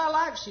 All my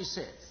life, she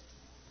said.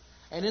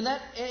 And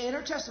in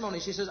her testimony,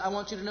 she says, I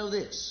want you to know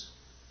this.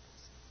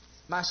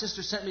 My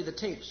sister sent me the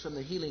tapes from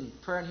the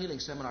prayer and healing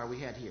seminar we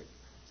had here.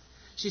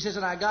 She says,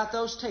 and I got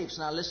those tapes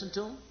and I listened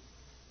to them.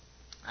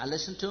 I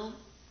listened to them.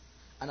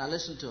 And I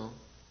listened to them.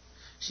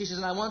 She says,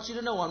 and I want you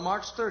to know on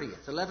March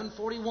 30th,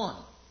 11:41,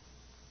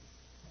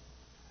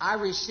 I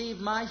received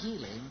my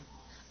healing,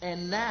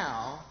 and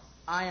now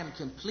I am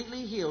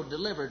completely healed,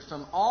 delivered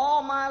from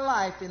all my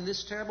life in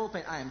this terrible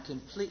pain. I am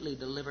completely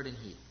delivered and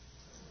healed.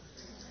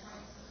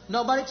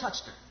 Nobody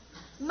touched her.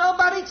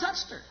 Nobody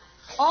touched her.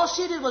 All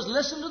she did was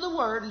listen to the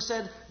Word and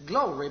said,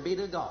 glory be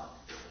to God.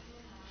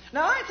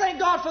 Now, I thank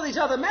God for these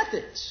other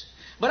methods.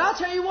 But I'll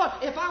tell you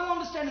what, if I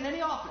wanted to stand in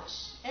any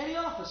office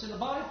in the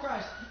body of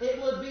Christ,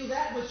 it would be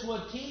that which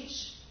would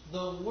teach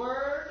the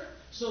Word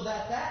so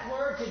that that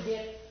Word could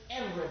get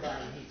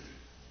everybody healed.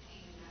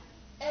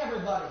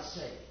 Everybody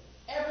saved.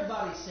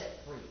 Everybody set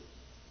free.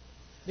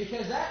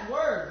 Because that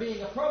Word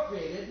being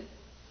appropriated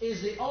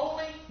is the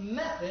only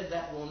method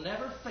that will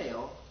never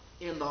fail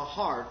in the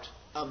heart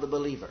of the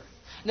believer.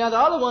 Now, the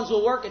other ones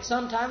will work at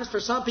some times for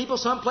some people,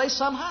 someplace,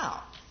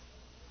 somehow.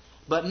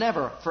 But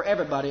never for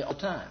everybody all the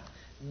time.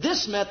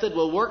 This method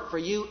will work for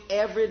you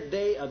every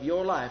day of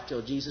your life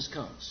till Jesus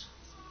comes.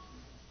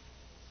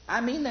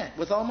 I mean that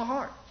with all my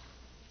heart.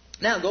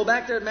 Now, go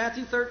back there to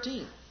Matthew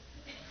 13.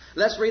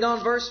 Let's read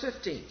on verse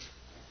 15.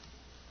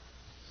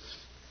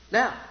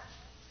 Now,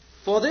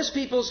 for this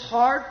people's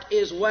heart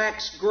is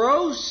waxed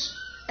gross,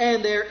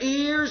 and their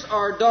ears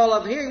are dull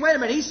of hearing. Wait a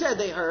minute, he said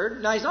they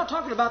heard. Now, he's not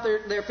talking about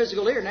their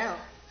physical ear now.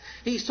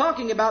 He's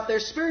talking about their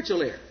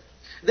spiritual ear.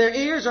 Their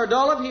ears are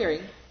dull of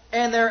hearing,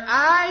 and their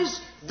eyes,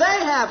 they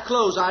have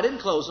closed. I didn't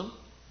close them.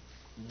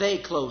 They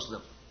closed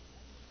them.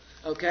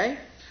 Okay?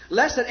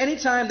 Lest at any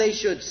time they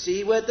should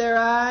see with their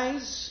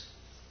eyes,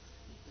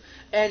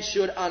 and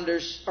should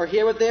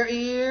hear with their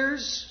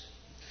ears,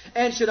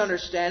 and should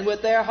understand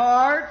with their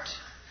heart,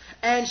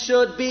 and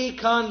should be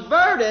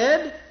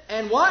converted,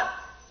 and what?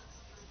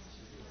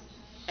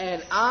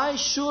 And I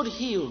should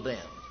heal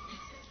them.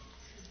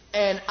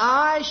 And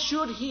I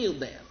should heal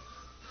them.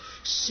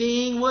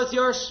 Seeing with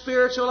your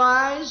spiritual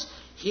eyes,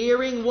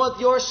 hearing with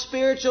your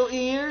spiritual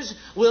ears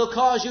will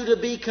cause you to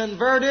be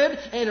converted,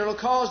 and it will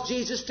cause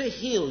Jesus to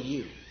heal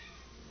you.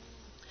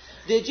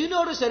 Did you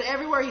notice that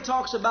everywhere he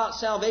talks about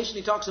salvation,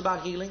 he talks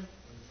about healing?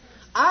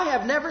 I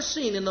have never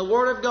seen in the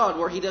Word of God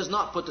where he does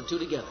not put the two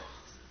together.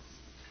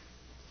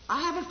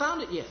 I haven't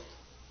found it yet.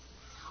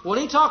 When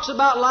he talks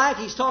about life,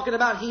 he's talking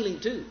about healing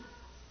too.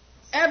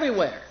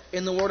 Everywhere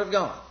in the Word of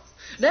God.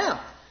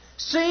 Now,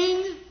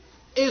 seeing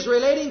is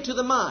relating to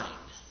the mind.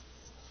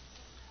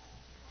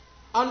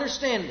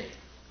 Understanding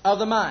of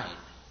the mind.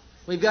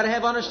 We've got to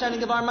have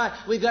understanding of our mind.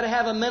 We've got to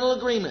have a mental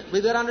agreement.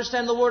 We've got to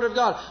understand the Word of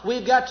God.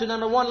 We've got to,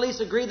 number one, at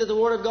least agree that the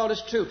Word of God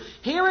is true.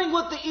 Hearing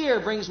with the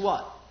ear brings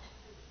what?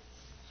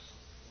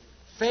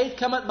 Faith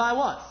cometh by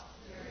what?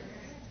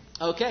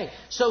 Okay,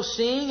 so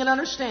seeing and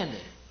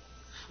understanding.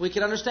 We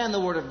can understand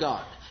the Word of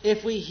God.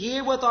 If we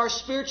hear with our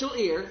spiritual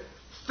ear,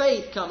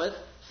 faith cometh.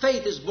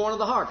 Faith is born of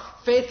the heart.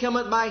 Faith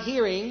cometh by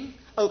hearing.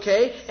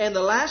 Okay, and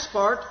the last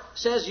part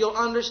says you'll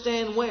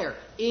understand where?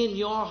 In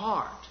your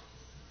heart.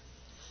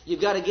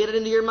 You've got to get it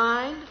into your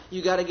mind.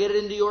 You've got to get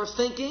it into your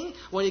thinking.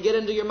 When you get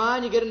into your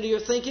mind, you get into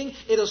your thinking,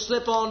 it'll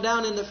slip on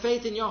down into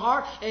faith in your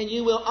heart, and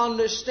you will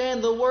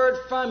understand the Word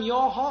from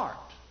your heart.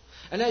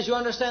 And as you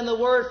understand the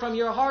Word from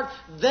your heart,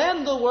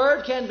 then the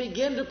Word can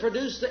begin to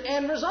produce the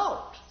end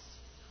result.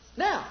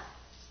 Now,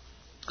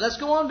 let's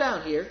go on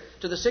down here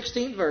to the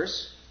 16th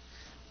verse.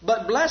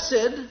 But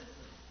blessed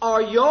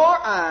are your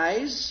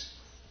eyes,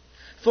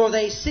 for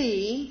they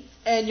see,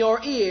 and your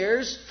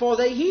ears, for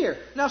they hear.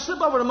 Now slip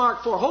over to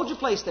Mark 4. Hold your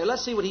place there.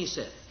 Let's see what he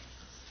said.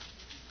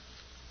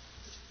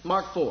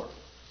 Mark 4.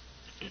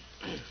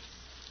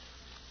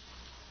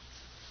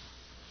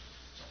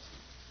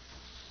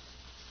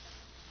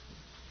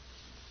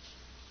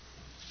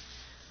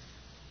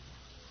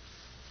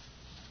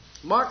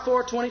 Mark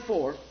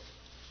 4:24.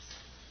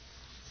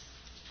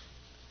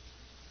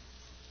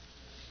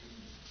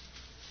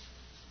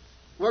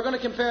 We're going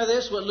to compare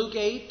this with Luke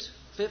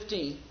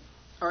 8:15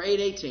 or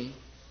 8:18.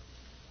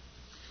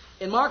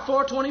 In Mark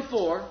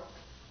 4:24,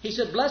 he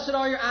said, "Blessed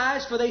are your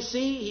eyes, for they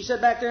see." He said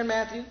back there in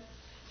Matthew.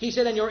 He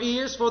said, "And your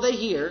ears, for they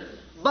hear."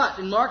 But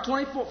in Mark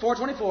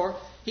 4:24,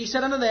 he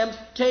said unto them,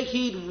 "Take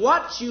heed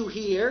what you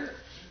hear.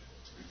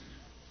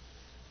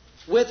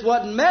 With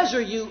what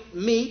measure you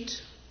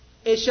mete,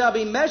 it shall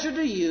be measured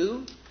to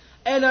you,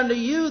 and unto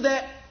you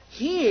that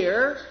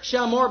hear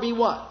shall more be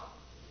what?"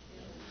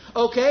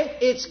 Okay,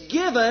 it's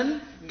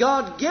given.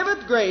 God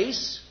giveth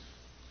grace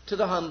to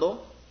the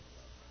humble.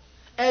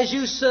 As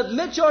you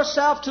submit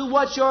yourself to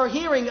what you're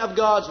hearing of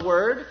God's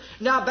Word.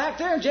 Now back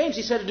there in James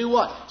he said to do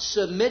what?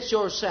 Submit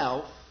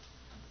yourself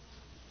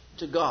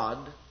to God.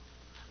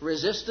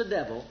 Resist the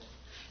devil.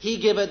 He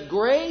giveth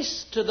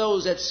grace to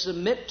those that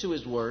submit to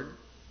His Word.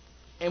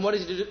 And what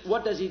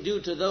does He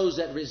do to those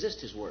that resist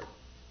His Word?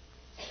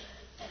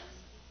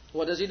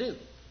 What does He do?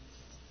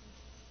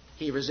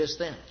 He resists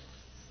them.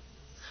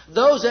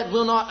 Those that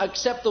will not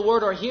accept the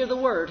Word or hear the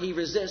Word, He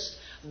resists.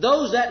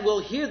 those that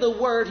will hear the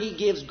Word, He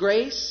gives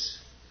grace,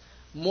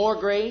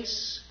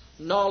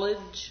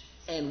 knowledge,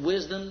 and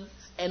wisdom,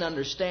 and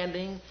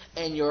understanding,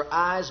 and your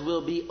eyes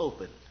will be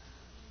opened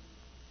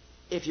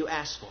if you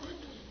ask for it,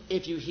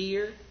 if you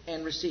hear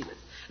and receive it.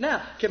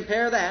 Now,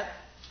 compare that.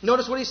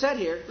 Notice what He said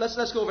here.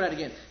 Let's go over that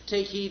again.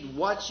 Take heed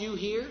what you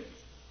hear.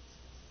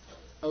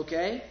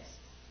 Okay?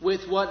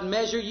 With what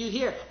measure you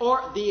hear.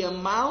 Or the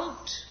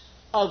amount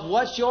of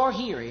what you're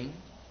hearing,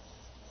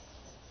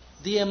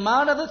 the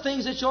amount of the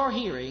things that you're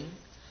hearing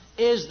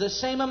is the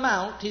same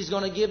amount He's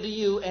going to give to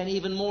you, and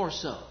even more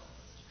so.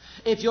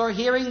 If you're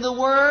hearing the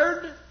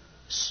Word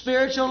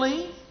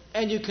spiritually,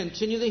 and you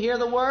continue to hear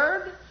the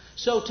Word,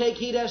 so take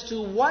heed as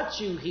to what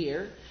you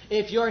hear.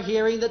 If you're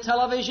hearing the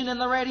television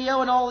and the radio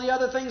and all the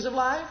other things of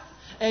life,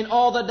 and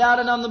all the doubt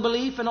and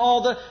unbelief, and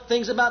all the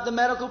things about the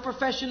medical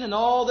profession, and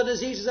all the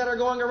diseases that are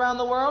going around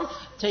the world,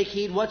 take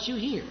heed what you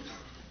hear.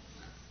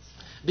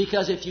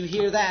 Because if you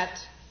hear that,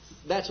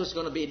 that's what's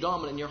going to be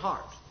dominant in your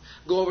heart.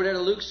 Go over there to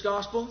Luke's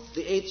Gospel,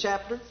 the 8th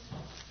chapter.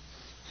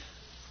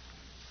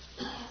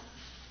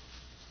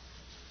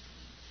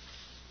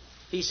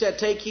 He said,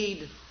 take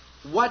heed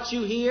what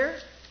you hear.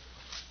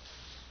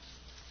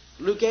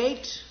 Luke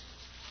 8.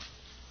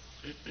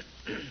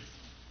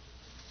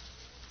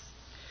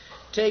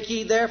 Take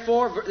heed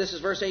therefore, this is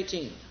verse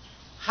 18,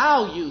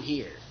 how you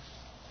hear.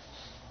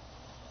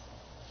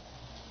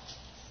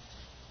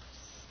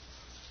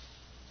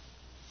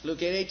 Luke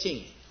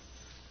 8:18.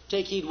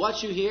 Take heed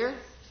what you hear.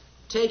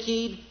 Take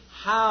heed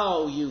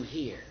how you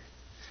hear.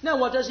 Now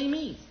what does He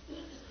mean?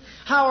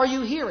 How are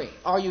you hearing?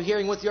 Are you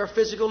hearing with your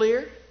physical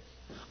ear?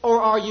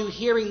 Or are you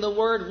hearing the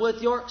Word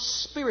with your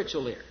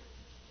spiritual ear?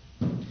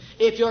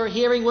 If you're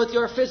hearing with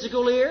your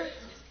physical ear,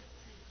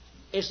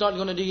 it's not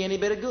going to do you any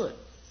bit of good.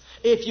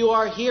 If you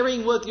are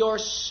hearing with your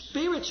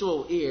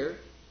spiritual ear,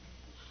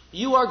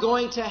 you are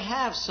going to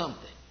have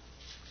something.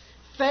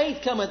 Faith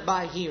cometh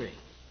by hearing.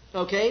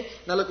 Okay?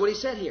 Now look what He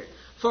said here.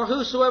 For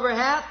whosoever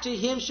hath, to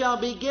him shall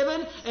be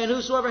given, and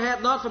whosoever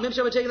hath not, from him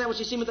shall be taken that which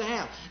he seemeth to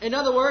have. In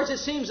other words, it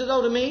seems as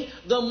though to me,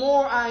 the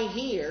more I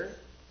hear,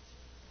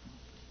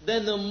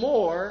 then the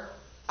more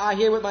I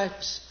hear with my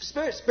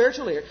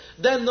spiritual ear,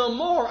 then the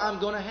more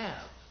I'm going to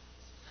have.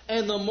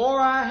 And the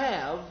more I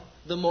have,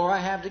 the more I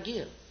have to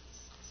give.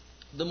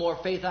 The more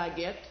faith I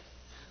get,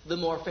 the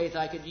more faith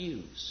I could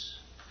use.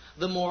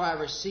 The more I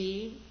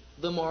receive,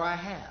 the more I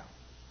have.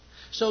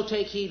 So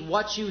take heed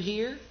what you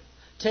hear.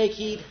 Take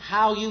heed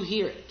how you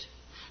hear it.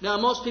 Now,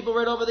 most people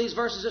read over these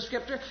verses of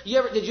Scripture.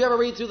 Did you ever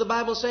read through the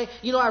Bible and say,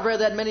 you know, I've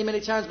read that many,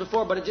 many times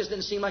before, but it just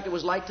didn't seem like it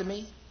was light to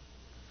me?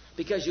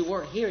 Because you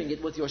weren't hearing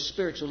it with your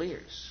spiritual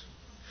ears.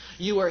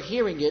 You were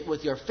hearing it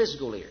with your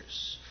physical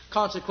ears.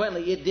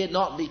 Consequently, it did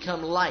not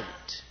become light,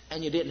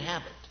 and you didn't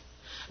have it.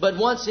 But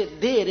once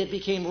it did, it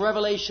became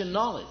revelation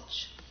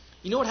knowledge.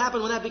 You know what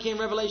happened when that became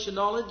revelation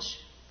knowledge?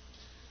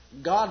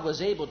 God was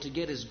able to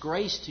get His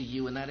grace to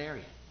you in that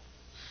area.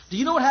 Do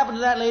you know what happened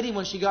to that lady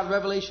when she got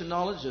revelation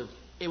knowledge of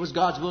it was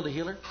God's will to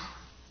heal her?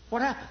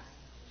 What happened?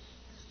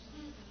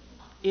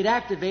 It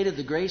activated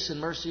the grace and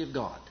mercy of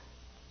God.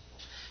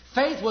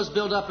 Faith was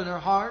built up in her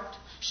heart.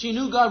 She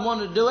knew God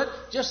wanted to do it.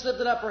 Just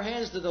lifted up her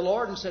hands to the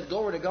Lord and said,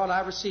 glory to God,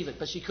 I receive it.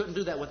 But she couldn't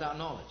do that without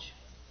knowledge.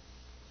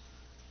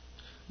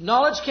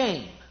 Knowledge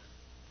came.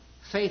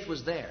 Faith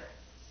was there.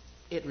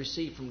 It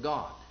received from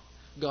God.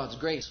 God's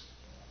grace.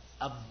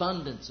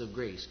 Abundance of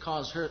grace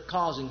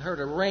causing her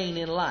to reign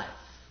in life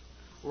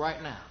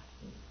right now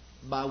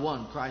by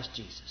one Christ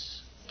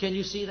Jesus. Can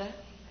you see that?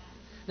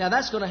 Now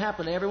that's going to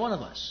happen to every one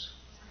of us.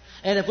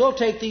 And if we'll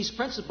take these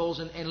principles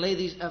and lay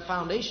these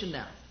foundation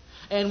down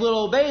and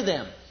we'll obey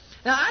them.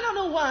 Now I don't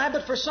know why,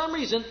 but for some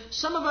reason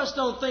some of us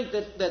don't think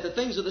that the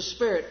things of the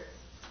Spirit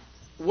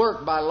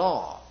work by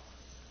law.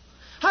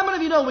 How many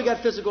of you know we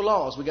got physical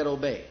laws we got to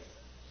obey?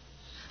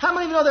 How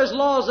many of you know there's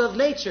laws of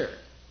nature?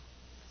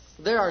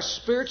 There are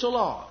spiritual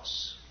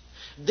laws.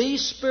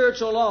 These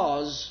spiritual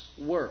laws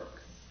work.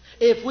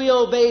 If we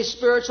obey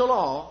spiritual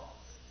law,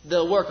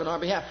 they'll work on our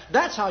behalf.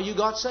 That's how you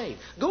got saved.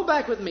 Go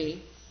back with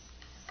me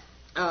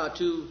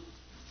to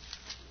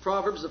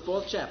Proverbs, the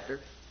 4th chapter.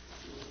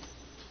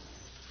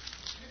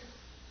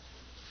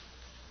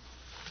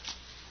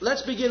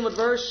 Let's begin with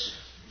verse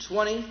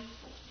 20.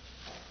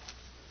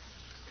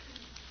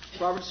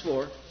 Proverbs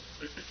 4.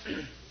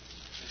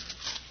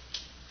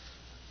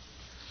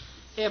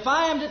 If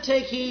I am to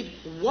take heed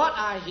what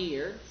I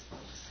hear,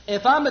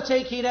 if I'm to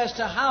take heed as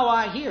to how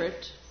I hear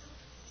it,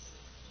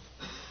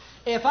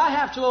 if I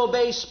have to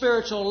obey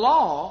spiritual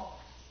law,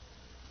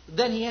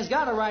 then He has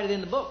got to write it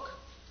in the book.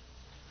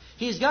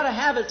 He's got to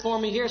have it for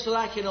me here so that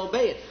I can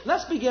obey it.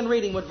 Let's begin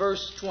reading with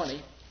verse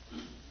 20.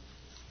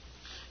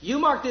 You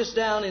mark this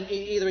down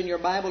either in your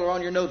Bible or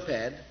on your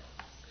notepad,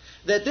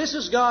 that this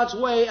is God's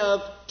way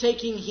of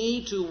taking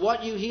heed to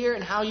what you hear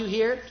and how you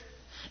hear it,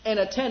 and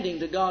attending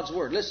to God's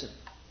Word. Listen.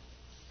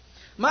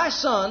 My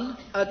son,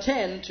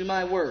 attend to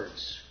my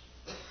words.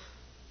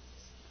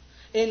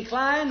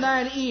 Incline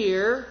thine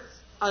ear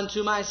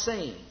unto my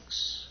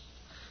sayings.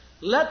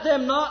 Let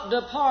them not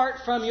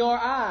depart from your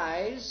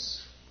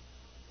eyes.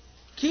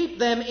 Keep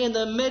them in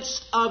the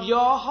midst of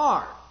your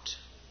heart.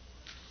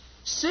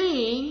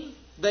 Seeing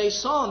they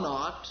saw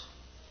not,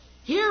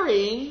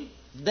 hearing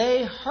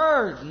they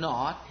heard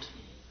not.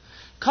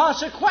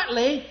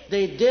 Consequently,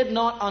 they did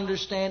not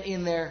understand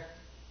in their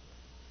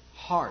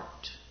heart.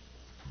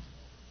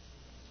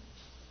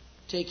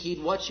 Take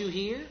heed what you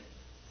hear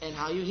and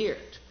how you hear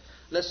it.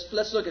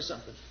 Let's look at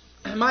something.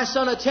 My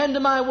son, attend to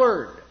my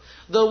word.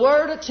 The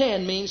word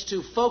attend means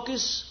to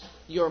focus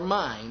your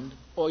mind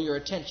or your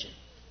attention.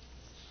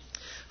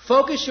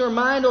 Focus your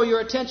mind or your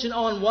attention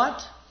on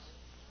what?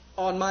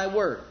 On my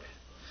word.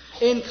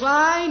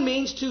 Incline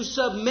means to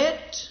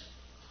submit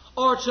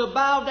or to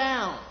bow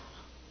down.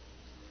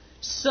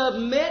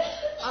 Submit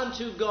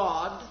unto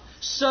God.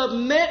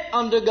 Submit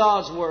unto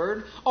God's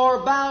word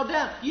or bow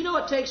down. You know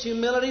it takes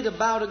humility to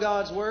bow to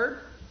God's word?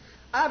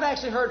 I've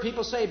actually heard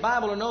people say,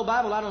 Bible or no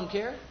Bible, I don't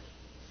care.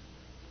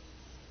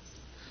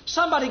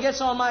 Somebody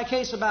gets on my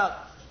case about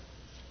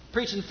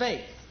preaching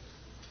faith.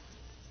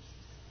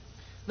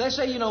 They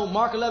say,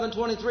 Mark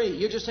 11:23,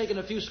 you're just taking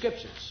a few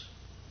scriptures.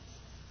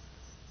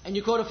 And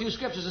you quote a few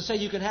scriptures and say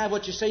you can have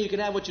what you say, you can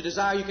have what you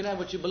desire, you can have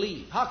what you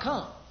believe. How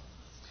come?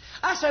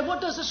 I say, what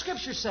does the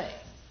Scripture say?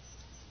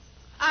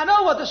 I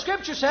know what the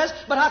Scripture says,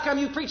 but how come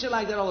you preach it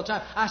like that all the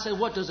time? I say,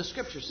 what does the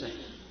Scripture say?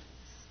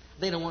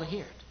 They don't want to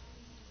hear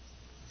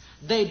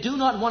it. They do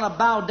not want to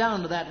bow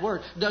down to that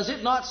word. Does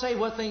it not say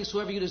what things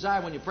soever you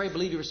desire when you pray,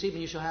 believe you receive,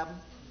 and you shall have them?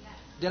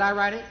 Did I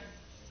write it?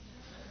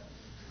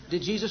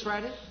 Did Jesus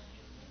write it?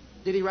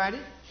 Did He write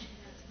it?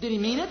 Did He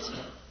mean it?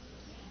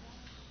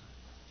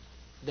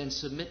 Then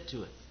submit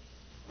to it.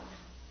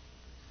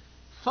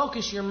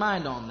 Focus your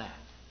mind on that.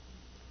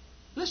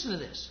 Listen to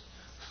this.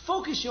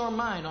 Focus your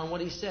mind on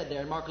what He said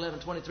there in Mark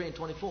 11:23 and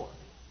 24.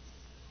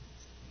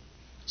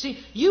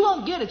 See, you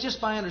won't get it just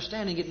by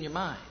understanding it in your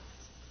mind.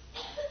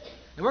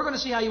 And we're going to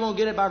see how you won't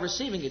get it by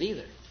receiving it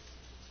either.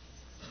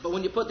 But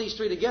when you put these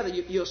three together,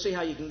 you'll see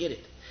how you can get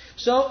it.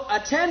 So,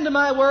 attend to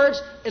my words.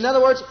 In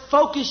other words,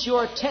 focus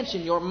your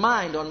attention, your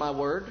mind on my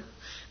word.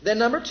 Then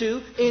number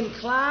 2,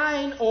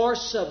 incline or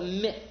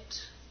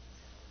submit.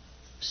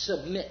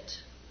 Submit.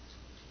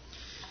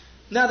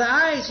 Now the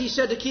eyes, He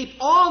said to keep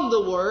on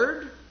the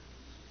word.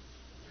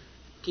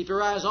 Keep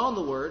your eyes on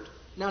the word.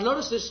 Now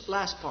notice this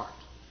last part.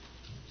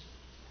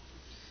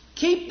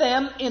 Keep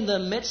them in the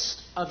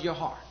midst of your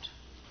heart.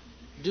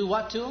 Do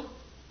what to them?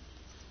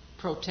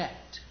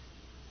 Protect.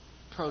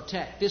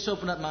 Protect. This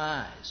opened up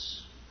my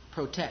eyes.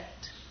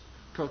 Protect.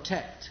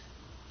 Protect.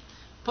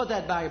 Put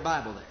that by your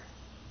Bible there.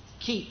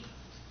 Keep.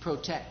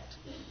 Protect.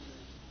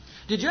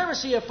 Did you ever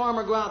see a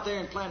farmer go out there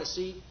and plant a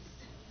seed?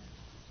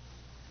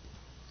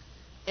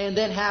 And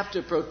then have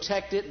to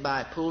protect it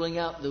by pulling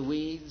out the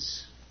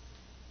weeds?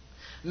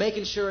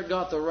 Making sure it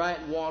got the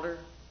right water?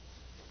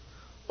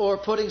 Or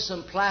putting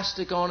some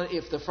plastic on it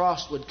if the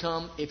frost would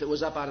come, if it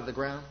was up out of the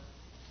ground?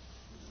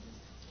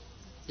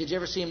 Did you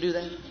ever see him do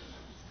that?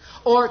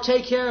 Or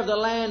take care of the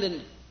land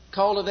and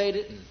cultivate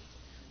it and,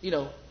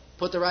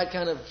 put the right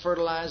kind of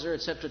fertilizer,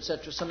 etc.,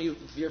 etc. Some of you,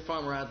 if you're a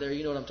farmer out there,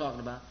 you know what I'm talking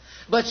about.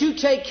 But you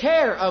take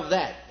care of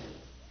that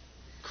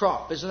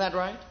crop, isn't that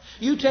right?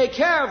 You take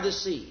care of the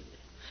seed.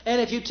 And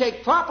if you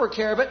take proper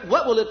care of it,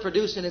 what will it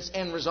produce in its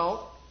end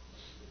result?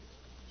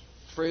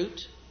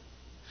 Fruit.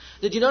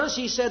 Did you notice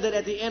He said that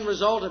at the end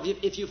result,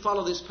 if you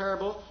follow this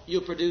parable,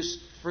 you'll produce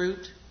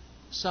fruit,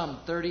 some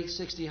 30,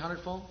 60,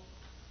 100-fold?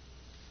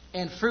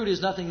 And fruit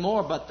is nothing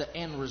more but the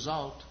end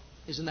result.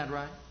 Isn't that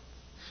right?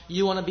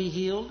 You want to be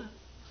healed?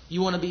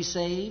 You want to be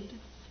saved?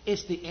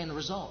 It's the end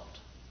result.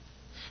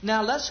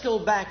 Now let's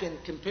go back and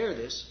compare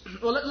this.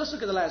 Well, let's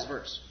look at the last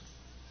verse.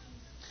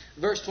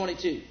 Verse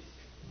 22.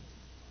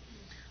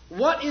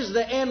 What is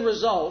the end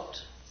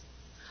result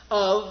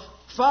of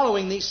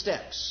following these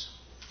steps?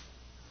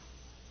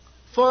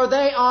 For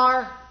they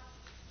are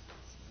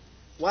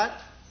what?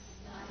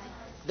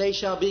 They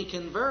shall be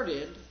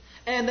converted.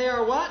 And they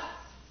are what?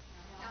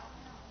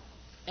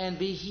 And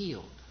be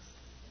healed.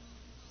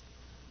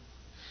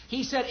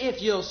 He said,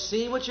 if you'll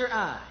see with your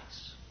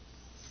eyes,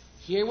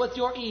 hear with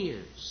your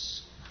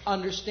ears,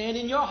 understand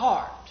in your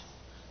heart,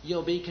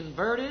 you'll be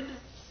converted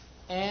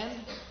and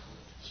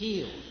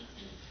healed.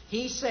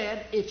 He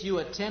said, if you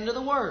attend to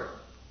the Word,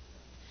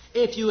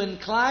 if you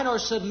incline or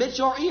submit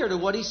your ear to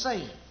what He's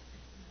saying,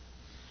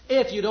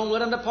 if you don't let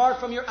them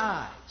depart from your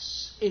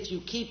eyes, if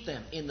you keep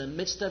them in the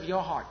midst of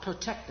your heart,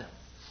 protect them,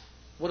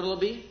 what will it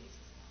be?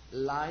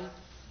 Life.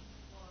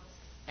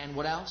 And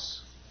what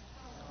else?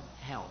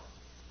 Health.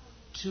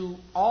 To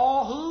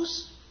all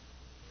whose?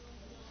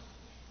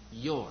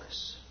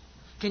 Yours.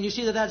 Can you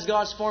see that that's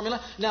God's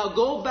formula? Now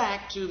go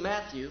back to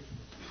Matthew.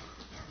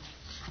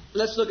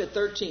 Let's look at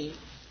 13.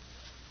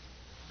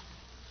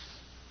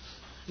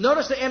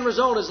 Notice the end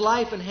result is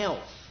life and health.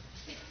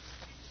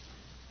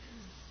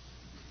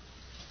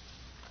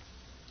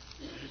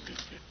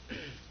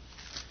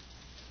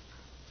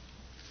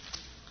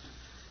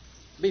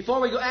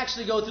 Before we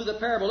actually go through the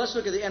parable, let's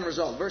look at the end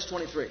result. Verse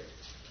 23.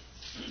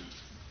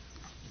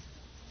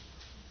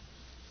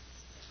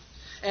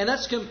 And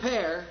let's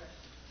compare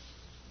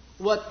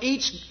what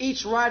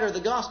each writer of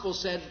the gospel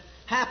said,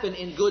 happen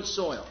in good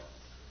soil.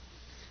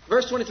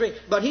 Verse 23,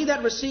 but he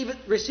that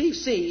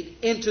receives seed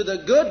into the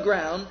good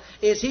ground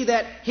is he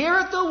that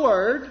heareth the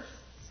word,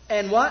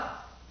 and what?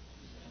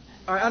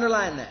 All right,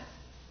 underline that.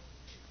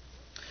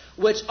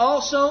 Which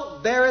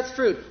also beareth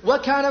fruit.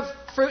 What kind of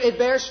fruit? It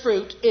bears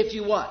fruit if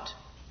you what?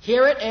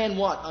 Hear it and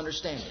what?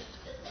 Understand it.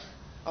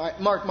 All right,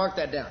 mark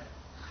that down.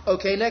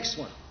 Okay, next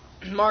one.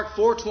 Mark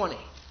 4:20.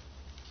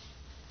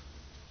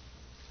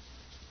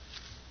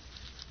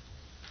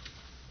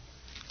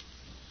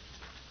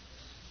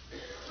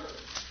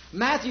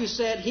 Matthew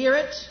said, hear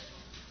it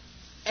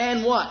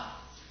and what?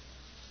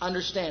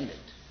 Understand it.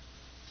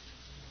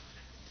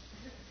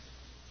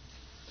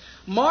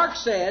 Mark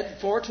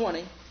said,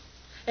 4:20,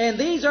 and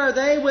these are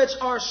they which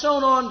are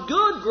sown on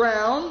good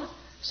ground,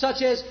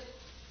 such as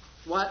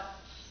what?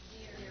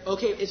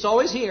 Okay, it's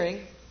always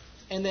hearing.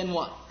 And then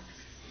what?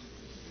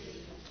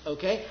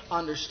 Okay,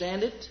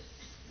 understand it,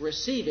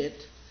 receive it.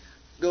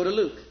 Go to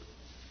Luke.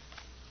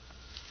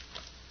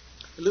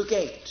 Luke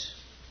 8.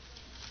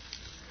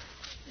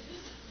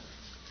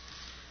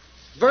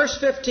 Verse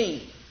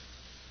 15.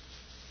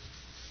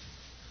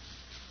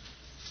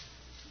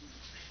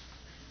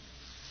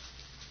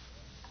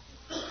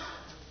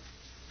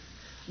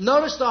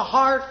 Notice the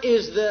heart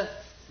is the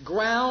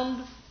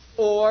ground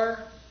or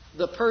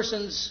the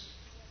person's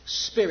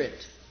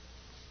spirit.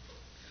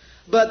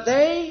 But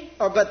that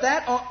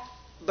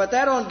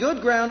on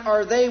good ground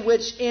are they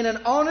which in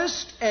an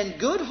honest and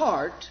good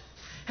heart,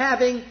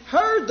 having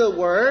heard the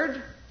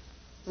word,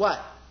 what?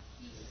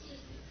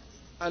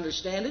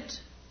 Understand it,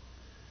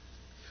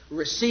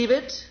 receive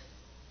it,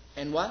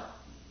 and what?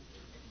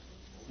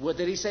 What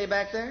did he say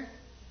back there?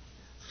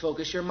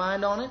 Focus your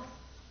mind on it,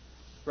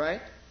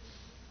 right?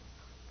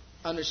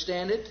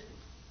 Understand it,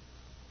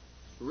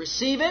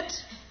 receive it,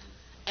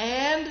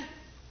 and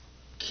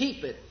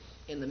keep it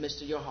in the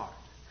midst of your heart.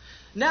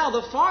 Now,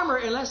 the farmer,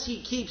 unless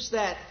he keeps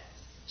that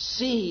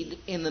seed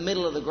in the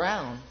middle of the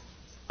ground,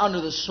 under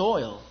the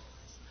soil,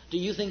 do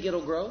you think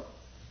it'll grow?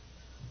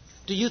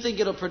 Do you think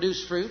it'll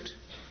produce fruit?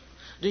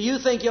 Do you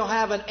think you'll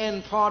have an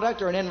end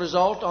product or an end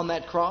result on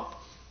that crop?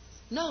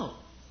 No.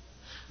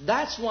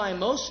 That's why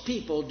most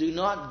people do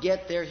not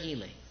get their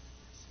healing.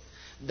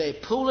 They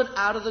pull it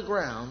out of the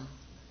ground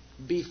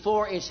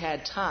before it's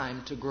had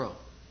time to grow.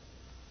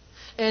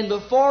 And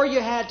before you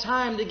had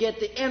time to get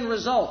the end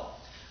result.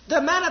 The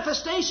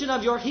manifestation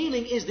of your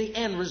healing is the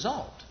end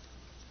result.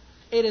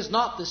 It is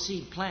not the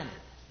seed planted.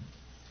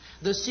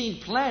 The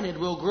seed planted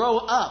will grow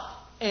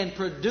up and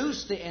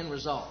produce the end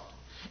result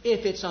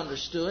if it's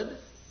understood,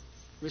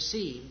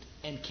 received,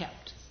 and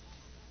kept.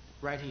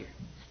 Right here.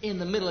 In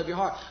the middle of your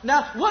heart.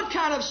 Now, what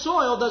kind of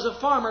soil does a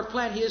farmer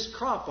plant his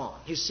crop on?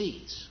 His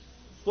seeds?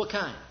 What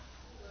kind?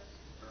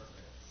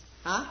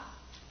 Huh?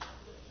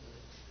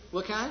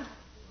 What kind?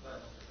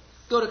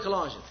 Go to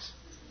Colossians.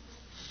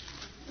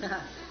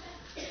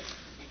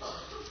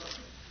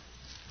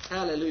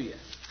 Hallelujah.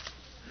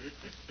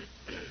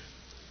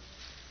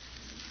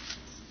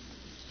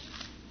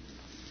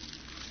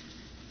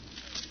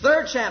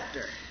 Third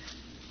chapter.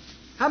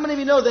 How many of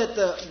you know that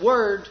the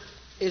Word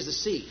is the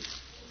seed?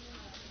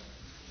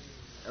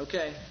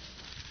 Okay.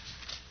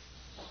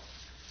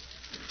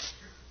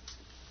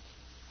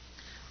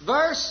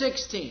 Verse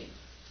 16.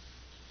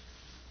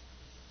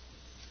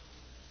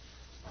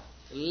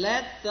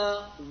 Let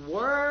the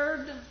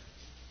Word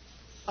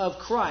of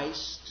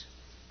Christ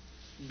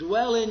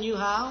dwell in you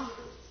how?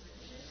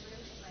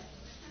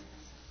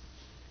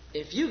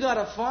 If you got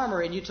a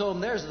farmer and you told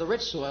him there's the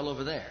rich soil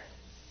over there,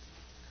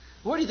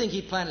 where do you think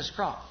he'd plant his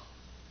crop?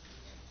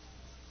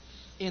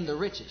 In the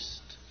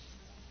richest.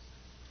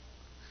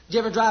 Did you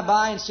ever drive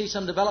by and see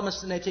some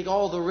developments and they take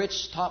all the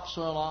rich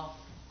topsoil off?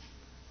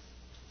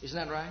 Isn't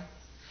that right?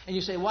 And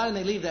you say, why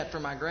didn't they leave that for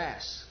my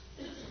grass?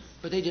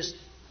 But they just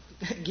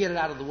get it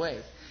out of the way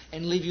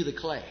and leave you the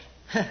clay.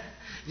 Did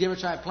you ever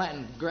try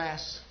planting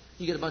grass?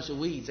 You get a bunch of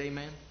weeds,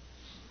 amen?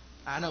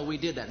 I know we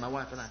did that, my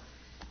wife and I.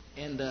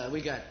 And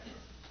we got,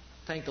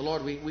 thank the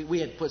Lord, we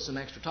had put some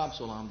extra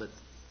topsoil on, but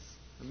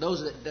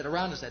those that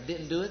around us that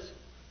didn't do it,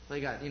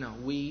 they got,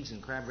 weeds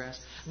and crabgrass.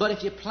 But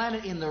if you plant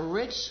it in the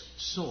rich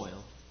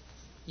soil,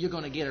 you're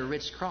going to get a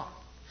rich crop.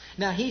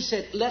 Now, he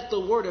said, let the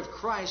word of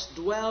Christ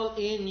dwell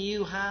in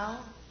you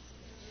how?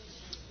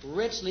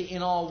 Richly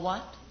in all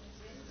what?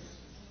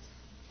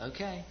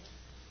 Okay.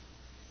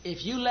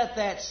 If you let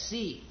that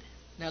seed,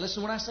 now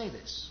listen when I say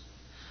this.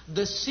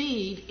 The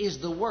seed is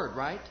the word,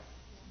 right?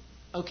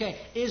 Okay.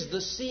 Is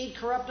the seed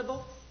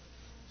corruptible?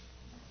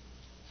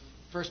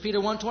 1 Peter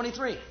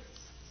 1:23.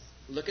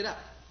 Look it up.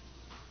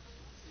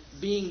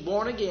 Being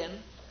born again,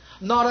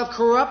 not of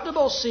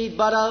corruptible seed,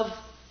 but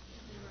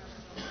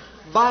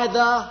by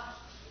the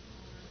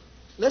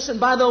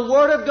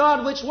word of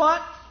God, which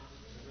what?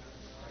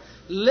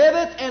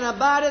 Liveth and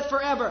abideth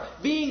forever.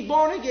 Being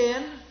born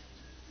again,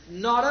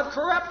 not of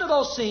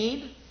corruptible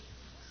seed.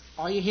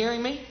 Are you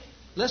hearing me?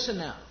 Listen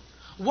now.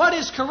 What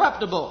is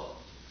corruptible?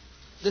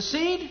 The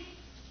seed?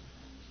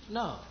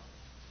 No.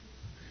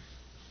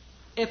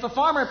 If a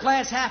farmer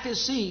plants half his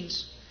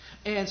seeds,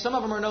 and some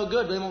of them are no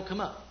good, they won't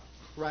come up.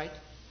 Right?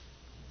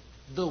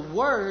 The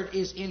Word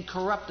is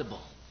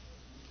incorruptible.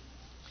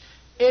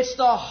 It's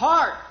the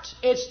heart.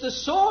 It's the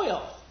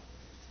soil.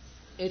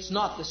 It's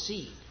not the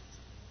seed.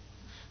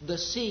 The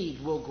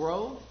seed will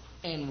grow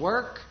and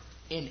work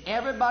in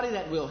everybody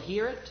that will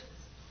hear it,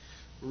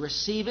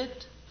 receive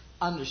it,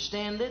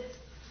 understand it,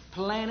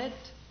 plant it,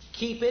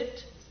 keep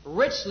it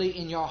richly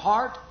in your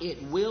heart.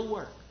 It will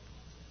work.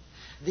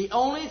 The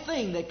only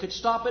thing that could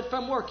stop it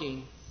from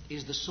working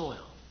is the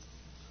soil.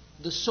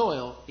 The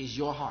soil is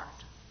your heart.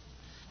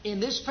 In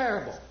this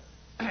parable,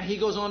 he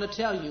goes on to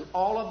tell you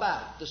all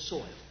about the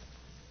soil.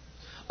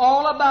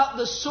 All about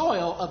the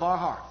soil of our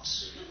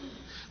hearts.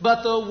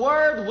 But the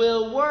Word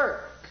will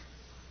work.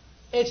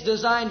 It's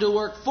designed to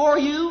work for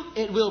you.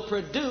 It will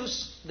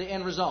produce the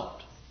end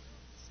result.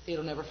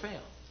 It'll never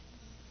fail.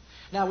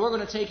 Now we're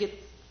going to take it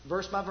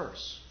verse by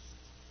verse.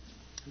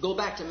 Go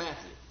back to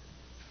Matthew.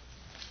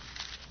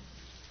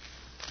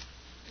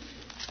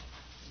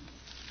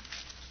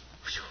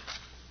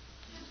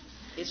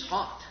 It's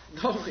hot.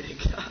 Glory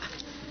to God.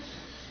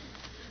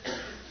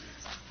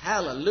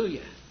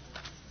 Hallelujah.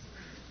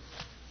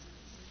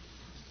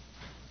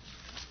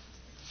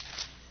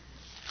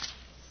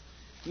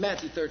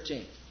 Matthew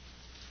 13.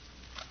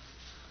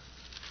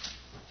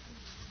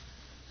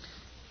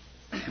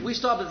 We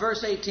stop at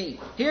verse 18.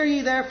 Hear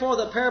ye therefore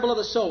the parable of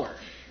the sower.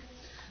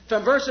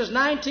 From verses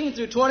 19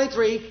 through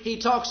 23, he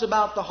talks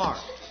about the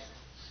heart.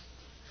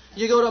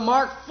 You go to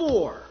Mark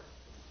 4.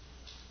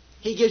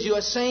 He gives you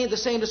the same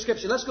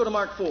description. Let's go to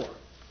Mark 4.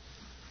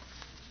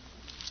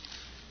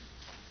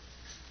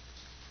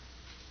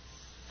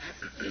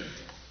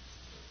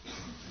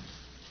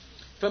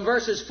 From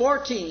verses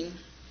 14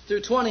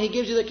 through 20, he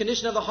gives you the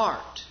condition of the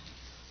heart.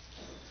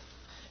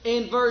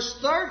 In verse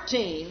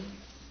 13,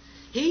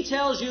 he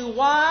tells you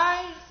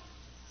why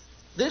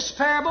this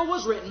parable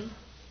was written.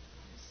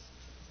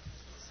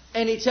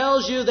 And he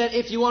tells you that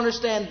if you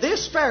understand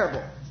this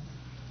parable,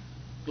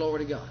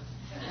 glory to God,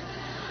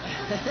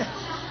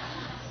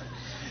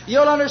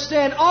 you'll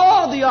understand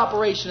all the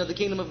operation of the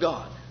kingdom of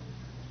God.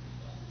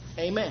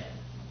 Amen.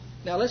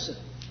 Now listen.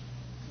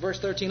 Verse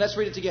 13. Let's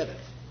read it together.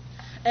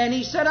 And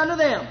he said unto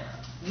them,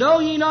 Know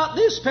ye not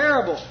this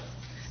parable?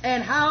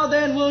 And how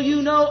then will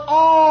you know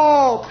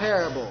all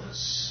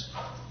parables?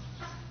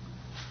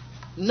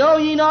 Know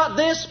ye not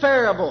this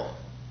parable?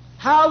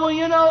 How will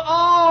you know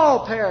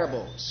all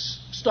parables?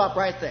 Stop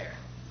right there.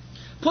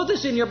 Put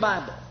this in your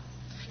Bible.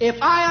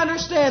 If I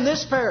understand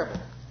this parable,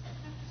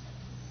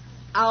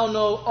 I'll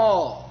know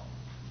all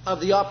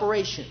of the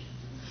operation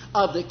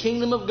of the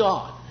kingdom of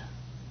God.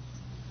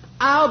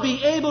 I'll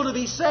be able to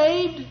be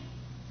saved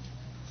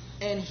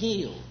and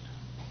healed.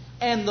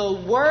 And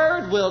the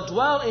Word will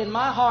dwell in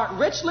my heart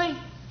richly,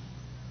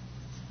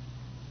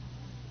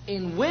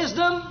 in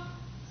wisdom,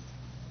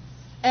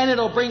 and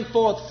it'll bring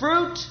forth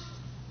fruit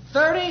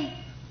 30,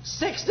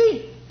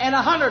 60, and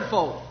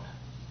 100-fold.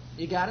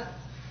 You got it?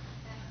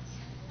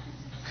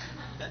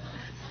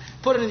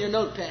 Put it in your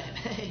notepad.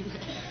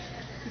 Amen.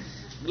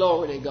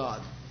 Glory to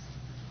God.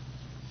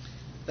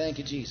 Thank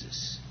you,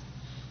 Jesus.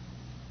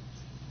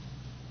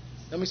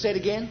 Let me say it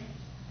again.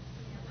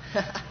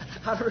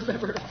 I don't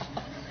remember it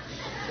all.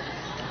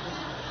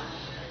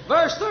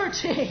 Verse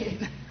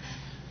 13.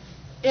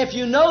 If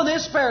you know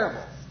this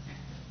parable,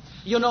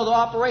 you'll know the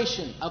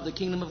operation of the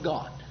kingdom of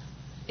God.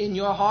 In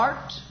your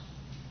heart,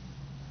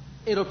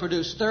 it'll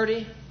produce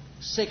 30,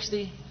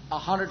 60,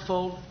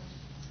 100-fold.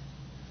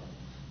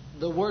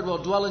 The Word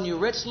will dwell in you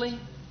richly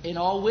in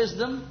all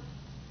wisdom,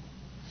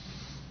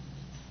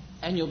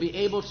 and you'll be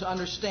able to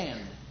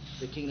understand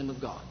the kingdom of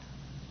God.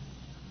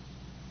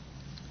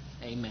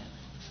 Amen.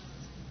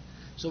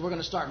 So we're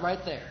going to start right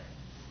there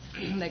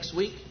next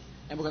week,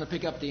 and we're going to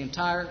pick up the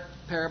entire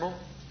parable,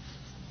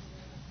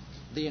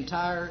 the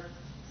entire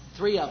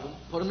 3 of them,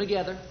 put them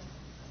together,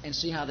 and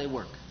see how they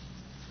work.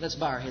 Let's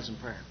bow our heads in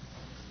prayer.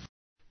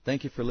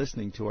 Thank you for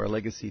listening to our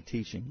legacy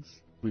teachings.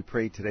 We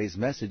pray today's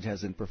message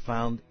has a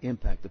profound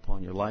impact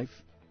upon your life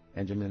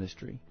and your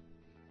ministry.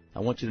 I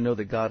want you to know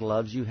that God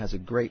loves you, has a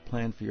great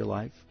plan for your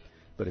life.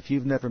 But if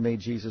you've never made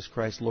Jesus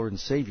Christ Lord and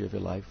Savior of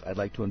your life, I'd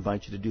like to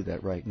invite you to do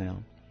that right now.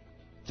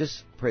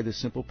 Just pray this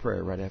simple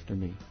prayer right after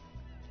me.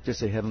 Just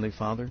say, Heavenly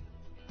Father,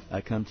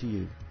 I come to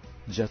you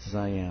just as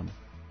I am.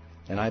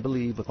 And I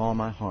believe with all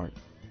my heart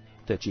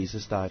that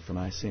Jesus died for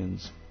my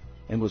sins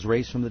and was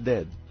raised from the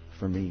dead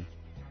for me.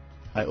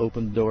 I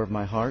open the door of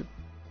my heart.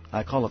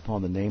 I call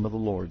upon the name of the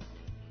Lord.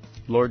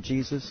 Lord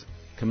Jesus,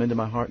 come into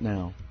my heart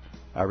now.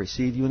 I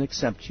receive you and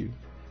accept you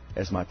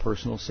as my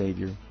personal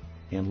Savior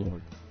and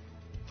Lord.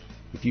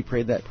 If you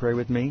prayed that prayer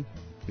with me,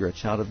 you're a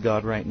child of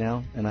God right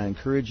now, and I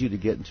encourage you to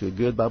get into a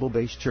good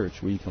Bible-based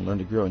church where you can learn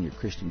to grow in your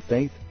Christian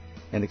faith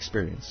and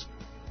experience.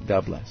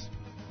 God bless.